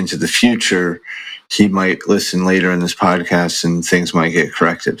to see into the future, he might listen later in this podcast and things might get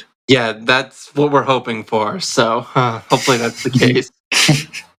corrected. Yeah, that's what we're hoping for. So hopefully that's the case.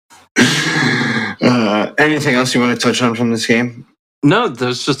 Anything else you want to touch on from this game? No,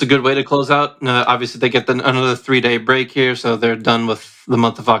 that's just a good way to close out. Obviously, they get another 3-day break here, so they're done with the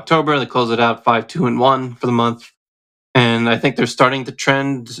month of October. They close it out 5-2-1 for the month, and I think they're starting to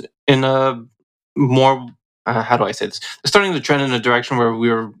trend in a more. How do I say this? They're starting to trend in a direction where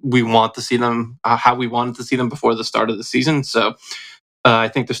we want to see them, how we wanted to see them before the start of the season. So I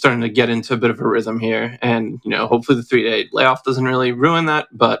think they're starting to get into a bit of a rhythm here, and hopefully the 3-day layoff doesn't really ruin that.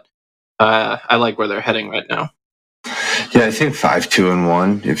 But I like where they're heading right now. Yeah, I think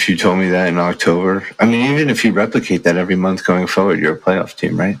 5-2-1. If you told me that in October, I mean, even if you replicate that every month going forward, you're a playoff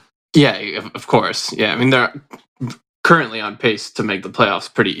team, right? Yeah, of course. Yeah, I mean they're currently on pace to make the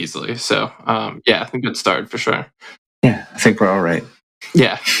playoffs pretty easily. So, I think good start for sure. Yeah, I think we're all right.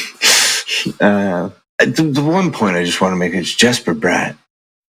 Yeah. The one point I just want to make is Jesper Bratt.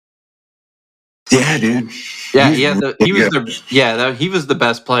 Yeah, dude. Yeah, he was the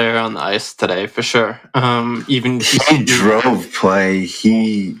best player on the ice today for sure. Even he drove play.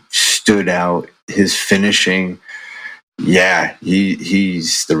 He stood out. His finishing. Yeah,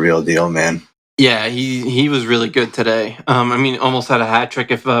 he's the real deal, man. Yeah, he was really good today. Almost had a hat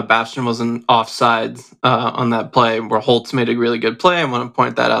trick if Bastian wasn't offside on that play where Holtz made a really good play. I want to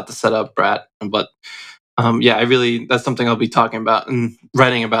point that out to set up Bratt, but. That's something I'll be talking about and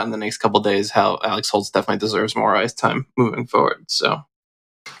writing about in the next couple of days, how Alex Holtz definitely deserves more ice time moving forward. So,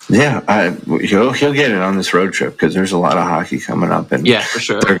 yeah, he'll get it on this road trip because there's a lot of hockey coming up. And yeah, for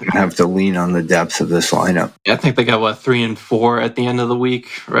sure. They're going to have to lean on the depth of this lineup. Yeah, I think they got, 3 and 4 at the end of the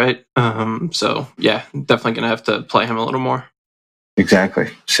week, right? So, yeah, definitely going to have to play him a little more.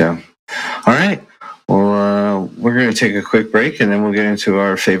 Exactly. So, all right. Well, we're going to take a quick break and then we'll get into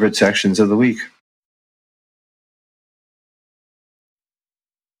our favorite sections of the week.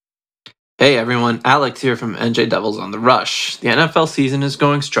 Hey everyone, Alex here from NJ Devils on the Rush. The NFL season is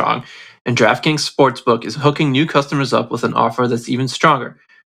going strong, and DraftKings Sportsbook is hooking new customers up with an offer that's even stronger.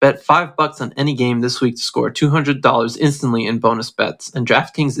 Bet $5 on any game this week to score $200 instantly in bonus bets, and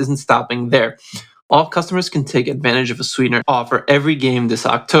DraftKings isn't stopping there. All customers can take advantage of a sweetener offer every game this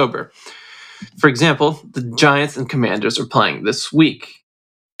October. For example, the Giants and Commanders are playing this week.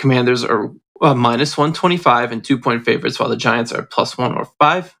 Commanders are minus 125 and 2-point favorites, while the Giants are plus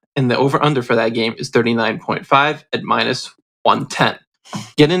 105. And the over-under for that game is 39.5 at minus 110.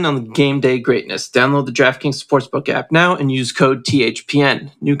 Get in on the game day greatness. Download the DraftKings Sportsbook app now and use code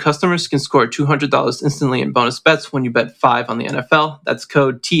THPN. New customers can score $200 instantly in bonus bets when you bet $5 on the NFL. That's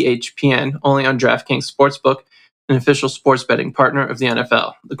code THPN, only on DraftKings Sportsbook, an official sports betting partner of the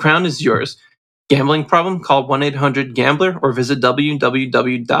NFL. The crown is yours. Gambling problem? Call 1-800-GAMBLER or visit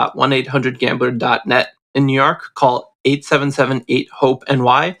www.1800gambler.net. In New York, call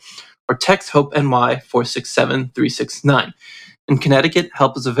 877-8-HOPE-NY or text HOPE-NY 467-369. In Connecticut,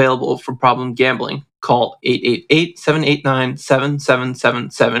 help is available for problem gambling. Call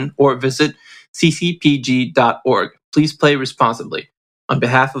 888-789-7777 or visit ccpg.org. Please play responsibly. On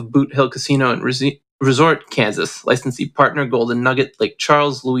behalf of Boot Hill Casino and Resort, Kansas, licensee partner Golden Nugget, Lake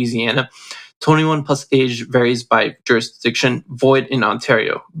Charles, Louisiana. 21 plus age varies by jurisdiction. Void in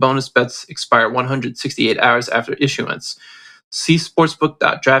Ontario. Bonus bets expire 168 hours after issuance. See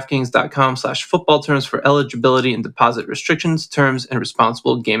sportsbook.draftkings.com/football terms for eligibility and deposit restrictions, terms, and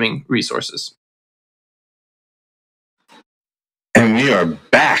responsible gaming resources. And we are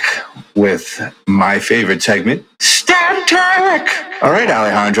back with my favorite segment, Stat Trick! All right,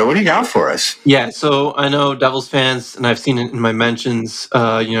 Alejandro, what do you got for us? Yeah, so I know Devils fans, and I've seen it in my mentions,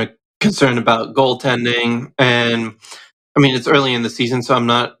 concerned about goaltending. And I mean, it's early in the season, so I'm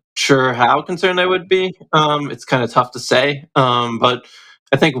not sure how concerned I would be. It's kind of tough to say. But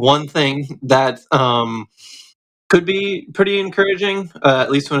I think one thing that could be pretty encouraging,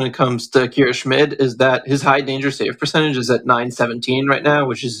 at least when it comes to Kira Schmid, is that his high danger save percentage is at .917 right now,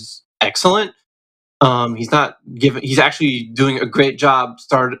 which is excellent. He's actually doing a great job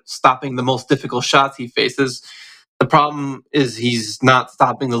stopping the most difficult shots he faces. The problem is he's not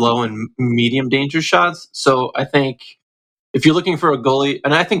stopping the low and medium danger shots. So I think if you're looking for a goalie,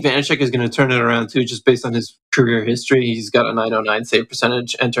 and I think Vanacek is going to turn it around too, just based on his career history. He's got a .909 save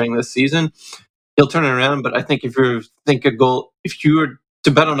percentage entering this season. He'll turn it around, but I think if you were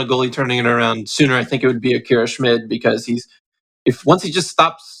to bet on a goalie turning it around sooner, I think it would be Akira Schmid, because once he just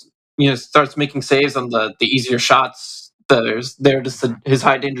starts making saves on the easier shots, his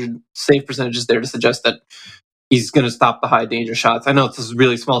high danger save percentage is there to suggest that he's going to stop the high danger shots. I know it's a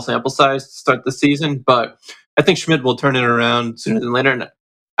really small sample size to start the season, but I think Schmid will turn it around sooner than later. And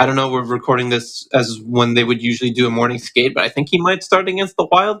I don't know, we're recording this as when they would usually do a morning skate, but I think he might start against the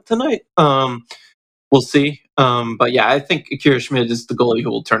Wild tonight. We'll see. But yeah, I think Akira Schmid is the goalie who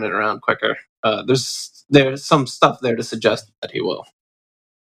will turn it around quicker. There's some stuff there to suggest that he will.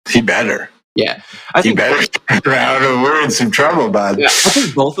 He better. Yeah. He better turn around or we're in some trouble, bud. Yeah, I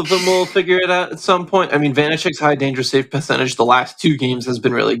think both of them will figure it out at some point. I mean, Vanacek's high danger save percentage the last two games has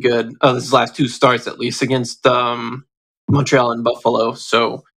been really good. His last two starts, at least, against Montreal and Buffalo.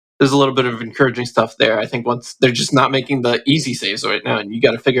 So there's a little bit of encouraging stuff there. I think once they're just not making the easy saves right now, and you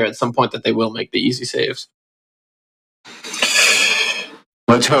got to figure at some point that they will make the easy saves.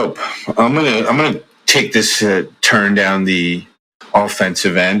 Let's hope. I'm gonna take this turn down the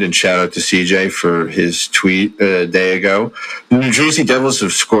offensive end and shout out to CJ for his tweet a day ago. The New Jersey Devils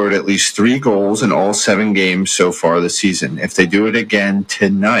have scored at least 3 goals in all 7 games so far this season. If they do it again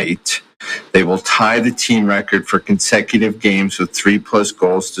tonight, they will tie the team record for consecutive games with 3+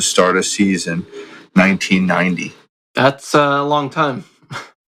 goals to start a season, 1990. That's a long time.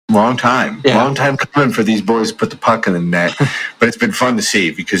 Long time. Yeah. Long time coming for these boys to put the puck in the net. But it's been fun to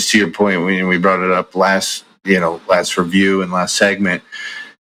see, because to your point, we brought it up last review and last segment,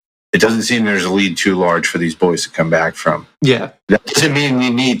 it doesn't seem there's a lead too large for these boys to come back from. Yeah. That doesn't mean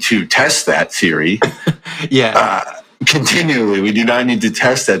we need to test that theory. Yeah. Continually. We do not need to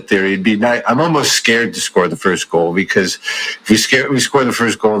test that theory. It'd be nice. I'm almost scared to score the first goal, because if we score the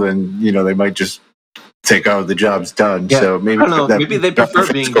first goal, then they might just think, oh, the job's done. Yeah. So maybe I don't know. Maybe they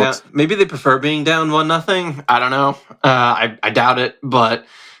prefer being down. Maybe they prefer being down 1-0. I don't know. I doubt it. But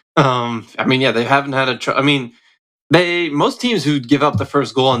I mean, yeah, they haven't had most teams who give up the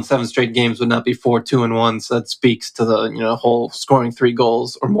first goal in 7 straight games would not be 4-2-1. So that speaks to the whole scoring 3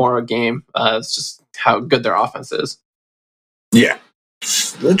 goals or more a game. It's just how good their offense is. Yeah,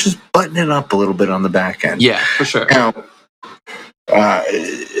 they're just button it up a little bit on the back end. Yeah, for sure. Now,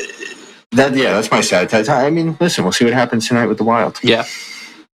 that's my sad. I mean, listen, we'll see what happens tonight with the Wild. Yeah.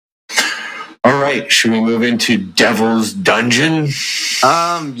 All right, should we move into Devil's Dungeon?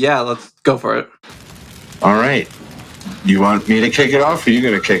 Yeah, let's go for it. All right. You want me to kick it off, or are you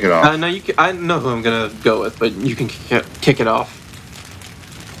going to kick it off? No, I know who I'm going to go with, but you can kick it off.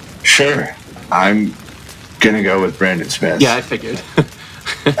 Sure. I'm going to go with Brandon Smith. Yeah, I figured.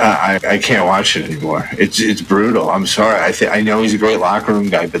 I can't watch it anymore. It's brutal. I'm sorry. I know he's a great locker room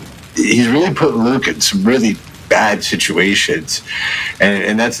guy, but he's really put Luke in some really bad situations,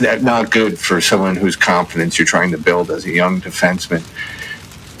 and that's not good for someone whose confidence you're trying to build as a young defenseman.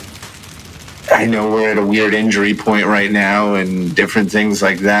 I know we're at a weird injury point right now and different things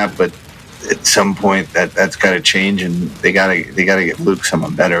like that, but at some point that's got to change, and they got to get Luke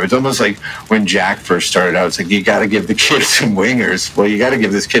someone better. It's almost like when Jack first started out. It's like, you got to give the kid some wingers. Well, you got to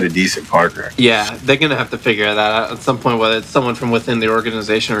give this kid a decent partner. Yeah, they're gonna have to figure that out at some point, whether it's someone from within the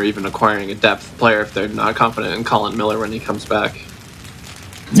organization or even acquiring a depth player if they're not confident in Colin Miller when he comes back.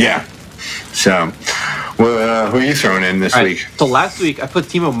 Yeah. So Well, who are you throwing in this week? So last week I put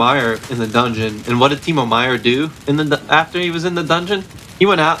Timo Meyer in the dungeon, and what did Timo Meyer do after he was in the dungeon? He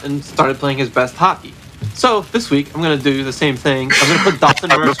went out and started playing his best hockey. So this week I'm going to do the same thing. I'm going to put Dawson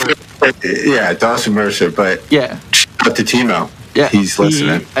Mercer. Yeah, Dawson Mercer, but shout out to Timo. Yeah, he's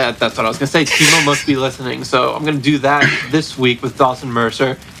listening. That's what I was going to say. Timo must be listening. So I'm going to do that this week with Dawson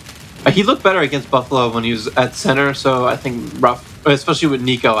Mercer. He looked better against Buffalo when he was at center, so I think rough, especially with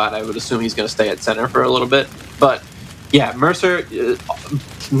Nico out, I would assume he's going to stay at center for a little bit. But yeah, Mercer,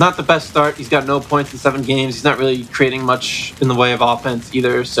 not the best start. He's got no points in 7 games. He's not really creating much in the way of offense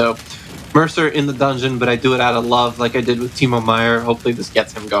either. So Mercer in the dungeon, but I do it out of love like I did with Timo Meyer. Hopefully this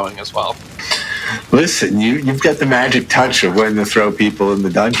gets him going as well. Listen, you've got the magic touch of when to throw people in the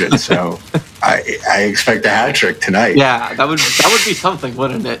dungeon, so I expect a hat trick tonight. Yeah, that would be something,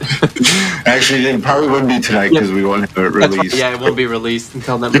 wouldn't it? Actually, it probably wouldn't be tonight because we won't have it released. Yeah, it won't be released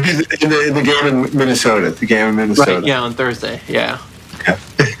until then. In the game in Minnesota. The game in Minnesota. Right, yeah, on Thursday, yeah.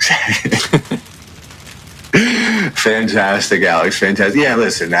 Exactly. Fantastic, Alex. Fantastic. Yeah,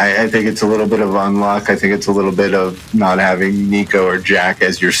 listen, I think it's a little bit of unluck. I think it's a little bit of not having Nico or Jack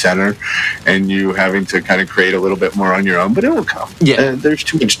as your center and you having to kind of create a little bit more on your own, but it will come. Yeah. There's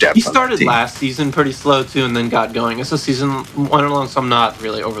too much depth. He started last season pretty slow, too, and then got going. As the season went along, so I'm not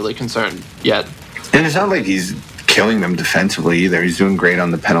really overly concerned yet. And it's not like he's killing them defensively either. He's doing great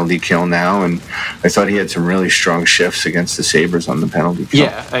on the penalty kill now, and I thought he had some really strong shifts against the Sabres on the penalty kill.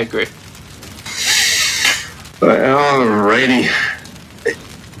 Yeah, I agree. Alrighty.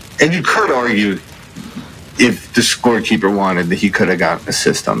 And you could argue if the scorekeeper wanted that he could have got an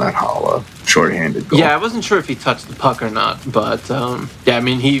assist on that hollow shorthanded goal. Yeah, I wasn't sure if he touched the puck or not, but yeah,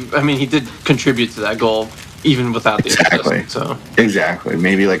 he did contribute to that goal even without the assist. So exactly,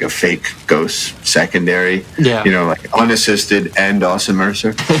 maybe like a fake ghost secondary. Yeah, like unassisted and Dawson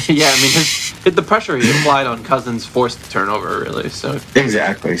Mercer. Yeah, the pressure he applied on Cousins forced the turnover really. So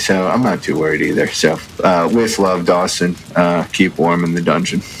exactly. So I'm not too worried either. So with love, Dawson, keep warm in the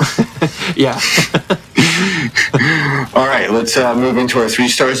dungeon. Yeah. All right, let's move into our 3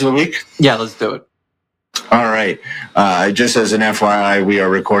 stars of the week. Yeah, let's do it. All right. Just as an FYI, we are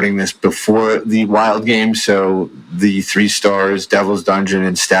recording this before the Wild game, so the 3 stars, Devil's Dungeon,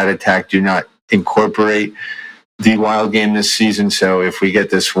 and Stat Attack do not incorporate the Wild game this season. So if we get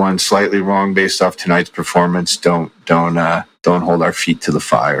this one slightly wrong based off tonight's performance, don't hold our feet to the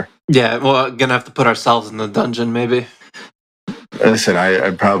fire. Yeah, well, gonna have to put ourselves in the dungeon, maybe. Listen,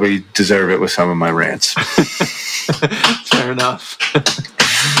 I probably deserve it with some of my rants. Fair enough.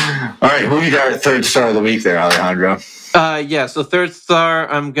 All right, who you got 3rd star of the week there, Alejandro? Yeah, so 3rd star,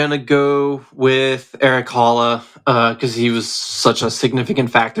 I'm going to go with Eric Haula because he was such a significant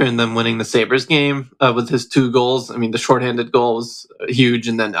factor in them winning the Sabres game with his 2 goals. I mean, the shorthanded goal was huge,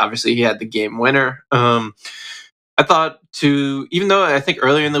 and then obviously he had the game winner. I thought even though I think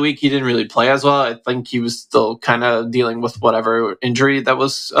earlier in the week he didn't really play as well, I think he was still kind of dealing with whatever injury that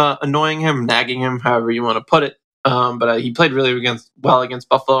was annoying him, nagging him, however you want to put it. But he played really well against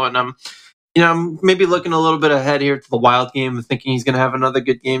Buffalo, and I'm maybe looking a little bit ahead here to the Wild game, thinking he's going to have another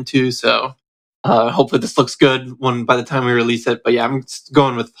good game too. So hopefully this looks good by the time we release it. But yeah, I'm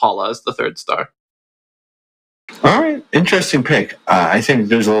going with Haula as the 3rd star. All right, interesting pick. I think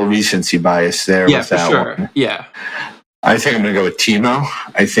there's a little recency bias there. Yeah, with for that sure. one. Yeah, I think I'm going to go with Timo.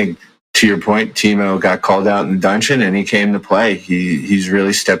 I think, to your point, Timo got called out in the dungeon and he came to play. He's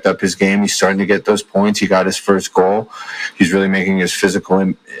really stepped up his game. He's starting to get those points. He got his first goal. He's really making his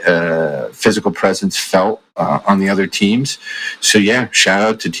physical presence felt on the other teams. So yeah, shout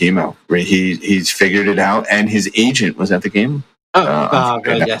out to Timo. He's figured it out, and his agent was at the game.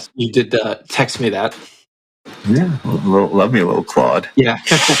 Yes, you did text me that. Yeah, love me a little Claude. Yeah.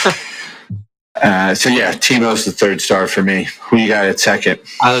 So yeah, Timo's the 3rd star for me. Who you got at 2nd?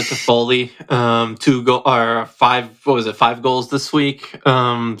 Tyler Toffoli, 5 goals this week. So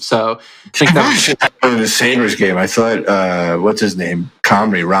I think that in the Sabres game, I thought what's his name?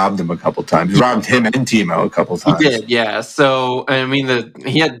 Comrie robbed him a couple times. He robbed him and Timo a couple times. He did, yeah. So I mean,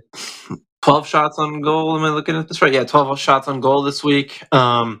 he had 12 shots on goal. Am I looking at this right? Yeah, 12 shots on goal this week.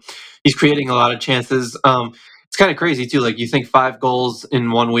 He's creating a lot of chances. It's kind of crazy too. Like you think 5 goals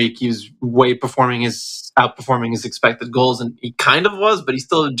in 1 week, he's outperforming his expected goals, and he kind of was, but he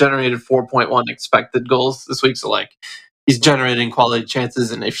still generated 4.1 expected goals this week. So like he's generating quality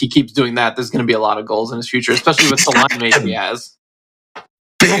chances, and if he keeps doing that, there's going to be a lot of goals in his future, especially with the line mates he has.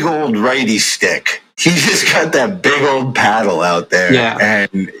 Big old righty stick. He's just got that big old paddle out there,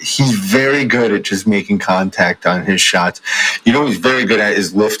 and he's very good at just making contact on his shots. You know, he's very good at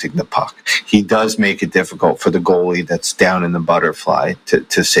is lifting the puck. He does make it difficult for the goalie that's down in the butterfly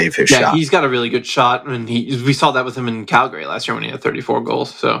to save his shot. Yeah, he's got a really good shot, and we saw that with him in Calgary last year when he had 34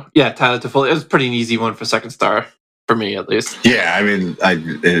 goals. So yeah, Tyler Toffoli, it was pretty an easy one for second star for me at least. Yeah, I mean, I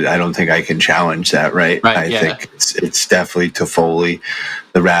don't think I can challenge that, right? I think it's definitely Toffoli,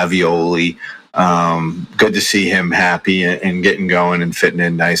 the ravioli. Good to see him happy and getting going and fitting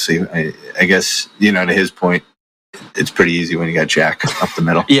in nicely. I guess, you know, to his point, it's pretty easy when you got Jack up the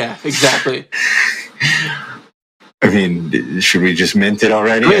middle. Yeah, exactly. I mean, should we just mint it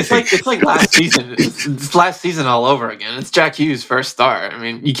already? I mean, it's like last season. It's last season all over again. It's Jack Hughes' first star. I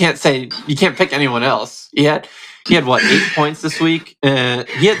mean, you can't pick anyone else. He had what, 8 points this week? He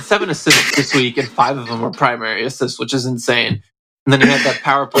had 7 assists this week, and 5 of them were primary assists, which is insane. And then he had that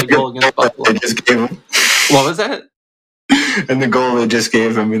power play goal against Buffalo. Just gave him. What was that? And the goal they just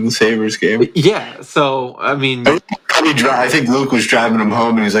gave him in the Sabres game. Yeah, so, I mean... I think Luke was driving him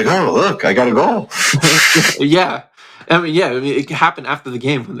home, and he's like, oh, look, I got a goal. Yeah. I mean, it happened after the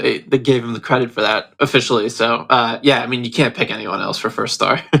game when they gave him the credit for that officially. So, yeah, I mean, you can't pick anyone else for first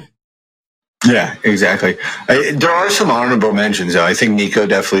star. Yeah, exactly. There are some honorable mentions, though. I think Nico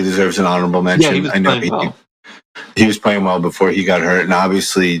definitely deserves an honorable mention. Yeah, he was playing well. He was playing well before he got hurt, and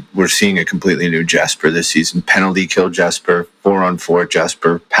obviously we're seeing a completely new Jesper this season. Penalty kill Jesper, 4-on-4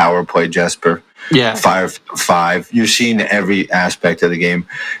 Jesper, power play Jesper, 5-5. You're seeing every aspect of the game,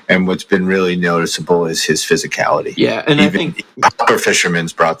 and what's been really noticeable is his physicality. Yeah, and even I think Popper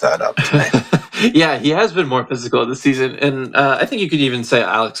Fisherman's brought that up tonight. Yeah, he has been more physical this season, and I think you could even say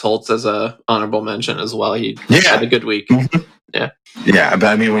Alex Holtz as a honorable mention as well. He had a good week. Mm-hmm. Yeah, but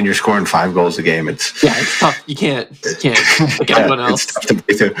I mean, when you're scoring 5 goals a game, it's tough. You can't pick anyone else. It's tough to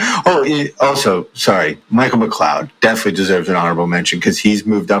break through. Oh, also, sorry, Michael McLeod definitely deserves an honorable mention because he's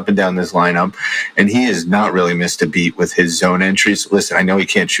moved up and down this lineup, and he has not really missed a beat with his zone entries. Listen, I know he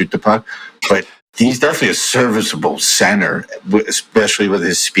can't shoot the puck, but he's definitely a serviceable center, especially with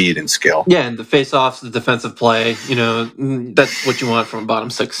his speed and skill. Yeah, and the face-offs, the defensive play, that's what you want from a bottom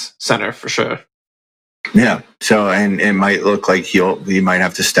 6 center for sure. Yeah, so and it might look like he might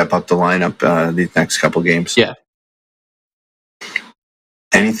have to step up the lineup these next couple games. Yeah.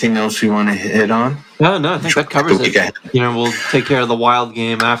 Anything else we want to hit on? No, I think that covers it. We'll take care of the Wild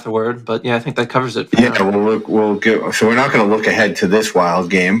game afterward, but yeah, I think that covers it. We'll go. So we're not going to look ahead to this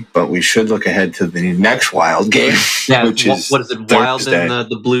Wild game, but we should look ahead to the next Wild game. Yeah, which is what is it? Thursday. Wild and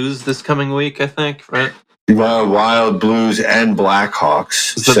the Blues this coming week, I think, right? Well, Wild, Blues, and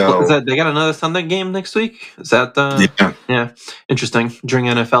Blackhawks. Is that they got another Sunday game next week? Is that yeah, interesting during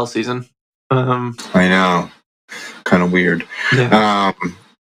NFL season? I know, kind of weird. Yeah.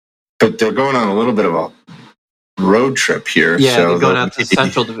 But they're going on a little bit of a road trip here. Yeah, so they're going out to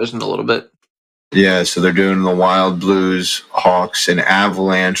Central Division a little bit. Yeah, so they're doing the Wild, Blues, Hawks, and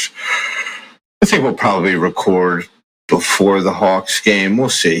Avalanche. I think we'll probably record before the Hawks game. We'll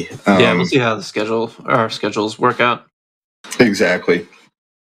see. We'll see how our schedules work out. Exactly.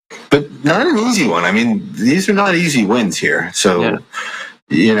 But not an easy one. I mean, these are not easy wins here. So,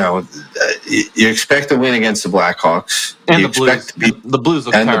 you expect to win against the Blackhawks. And the Blues. The Blues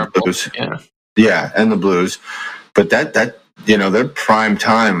look terrible. The Blues. Yeah, and the Blues. But that they're prime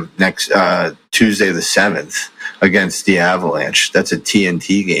time next Tuesday the 7th against the Avalanche. That's a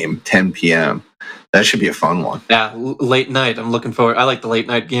TNT game, 10 p.m. That should be a fun one. Yeah, late night. I'm looking forward. I like the late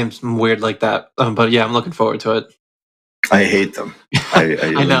night games. I'm weird like that. But yeah, I'm looking forward to it. I hate them. I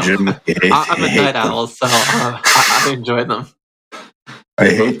know. Legitimately I'm a night owl, so I enjoy them. I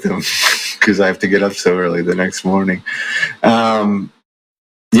hate them because I have to get up so early the next morning. The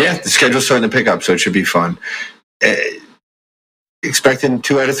schedule's starting to pick up, so it should be fun. Expecting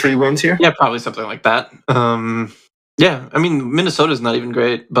 2 out of 3 wins here? Yeah, probably something like that. Yeah, I mean, Minnesota's not even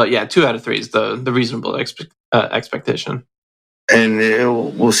great, but yeah, 2 out of 3 is the reasonable expectation. And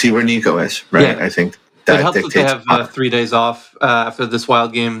we'll see where Nico is, right? Yeah. I think that it helps that they have 3 days off after this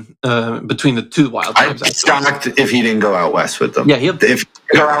Wild game between the 2 Wild games. I'd be shocked if he didn't go out west with them. Yeah, if he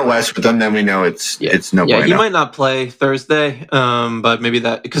go out west with them, then we know it's no bueno. Yeah, he might not play Thursday, but maybe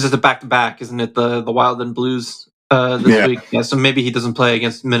that because it's a back-to-back, isn't it? The Wild and Blues this week. Yeah, so maybe he doesn't play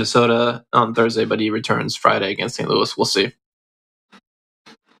against Minnesota on Thursday, but he returns Friday against St. Louis. We'll see.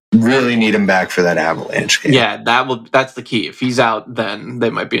 Really need him back for that Avalanche game. Yeah, that's the key. If he's out, then they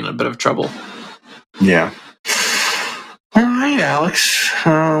might be in a bit of trouble. Yeah. All right, Alex.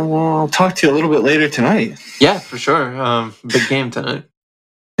 I'll talk to you a little bit later tonight. Yeah, for sure. Big game tonight.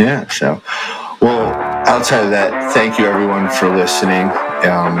 Yeah, so... Well, outside of that, thank you everyone for listening.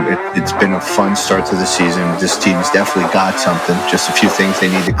 It's been a fun start to the season. This team's definitely got something. Just a few things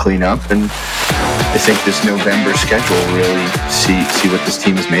they need to clean up, and I think this November schedule will really see what this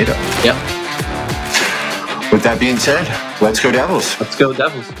team is made of. Yep. With that being said, let's go Devils. Let's go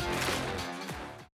Devils.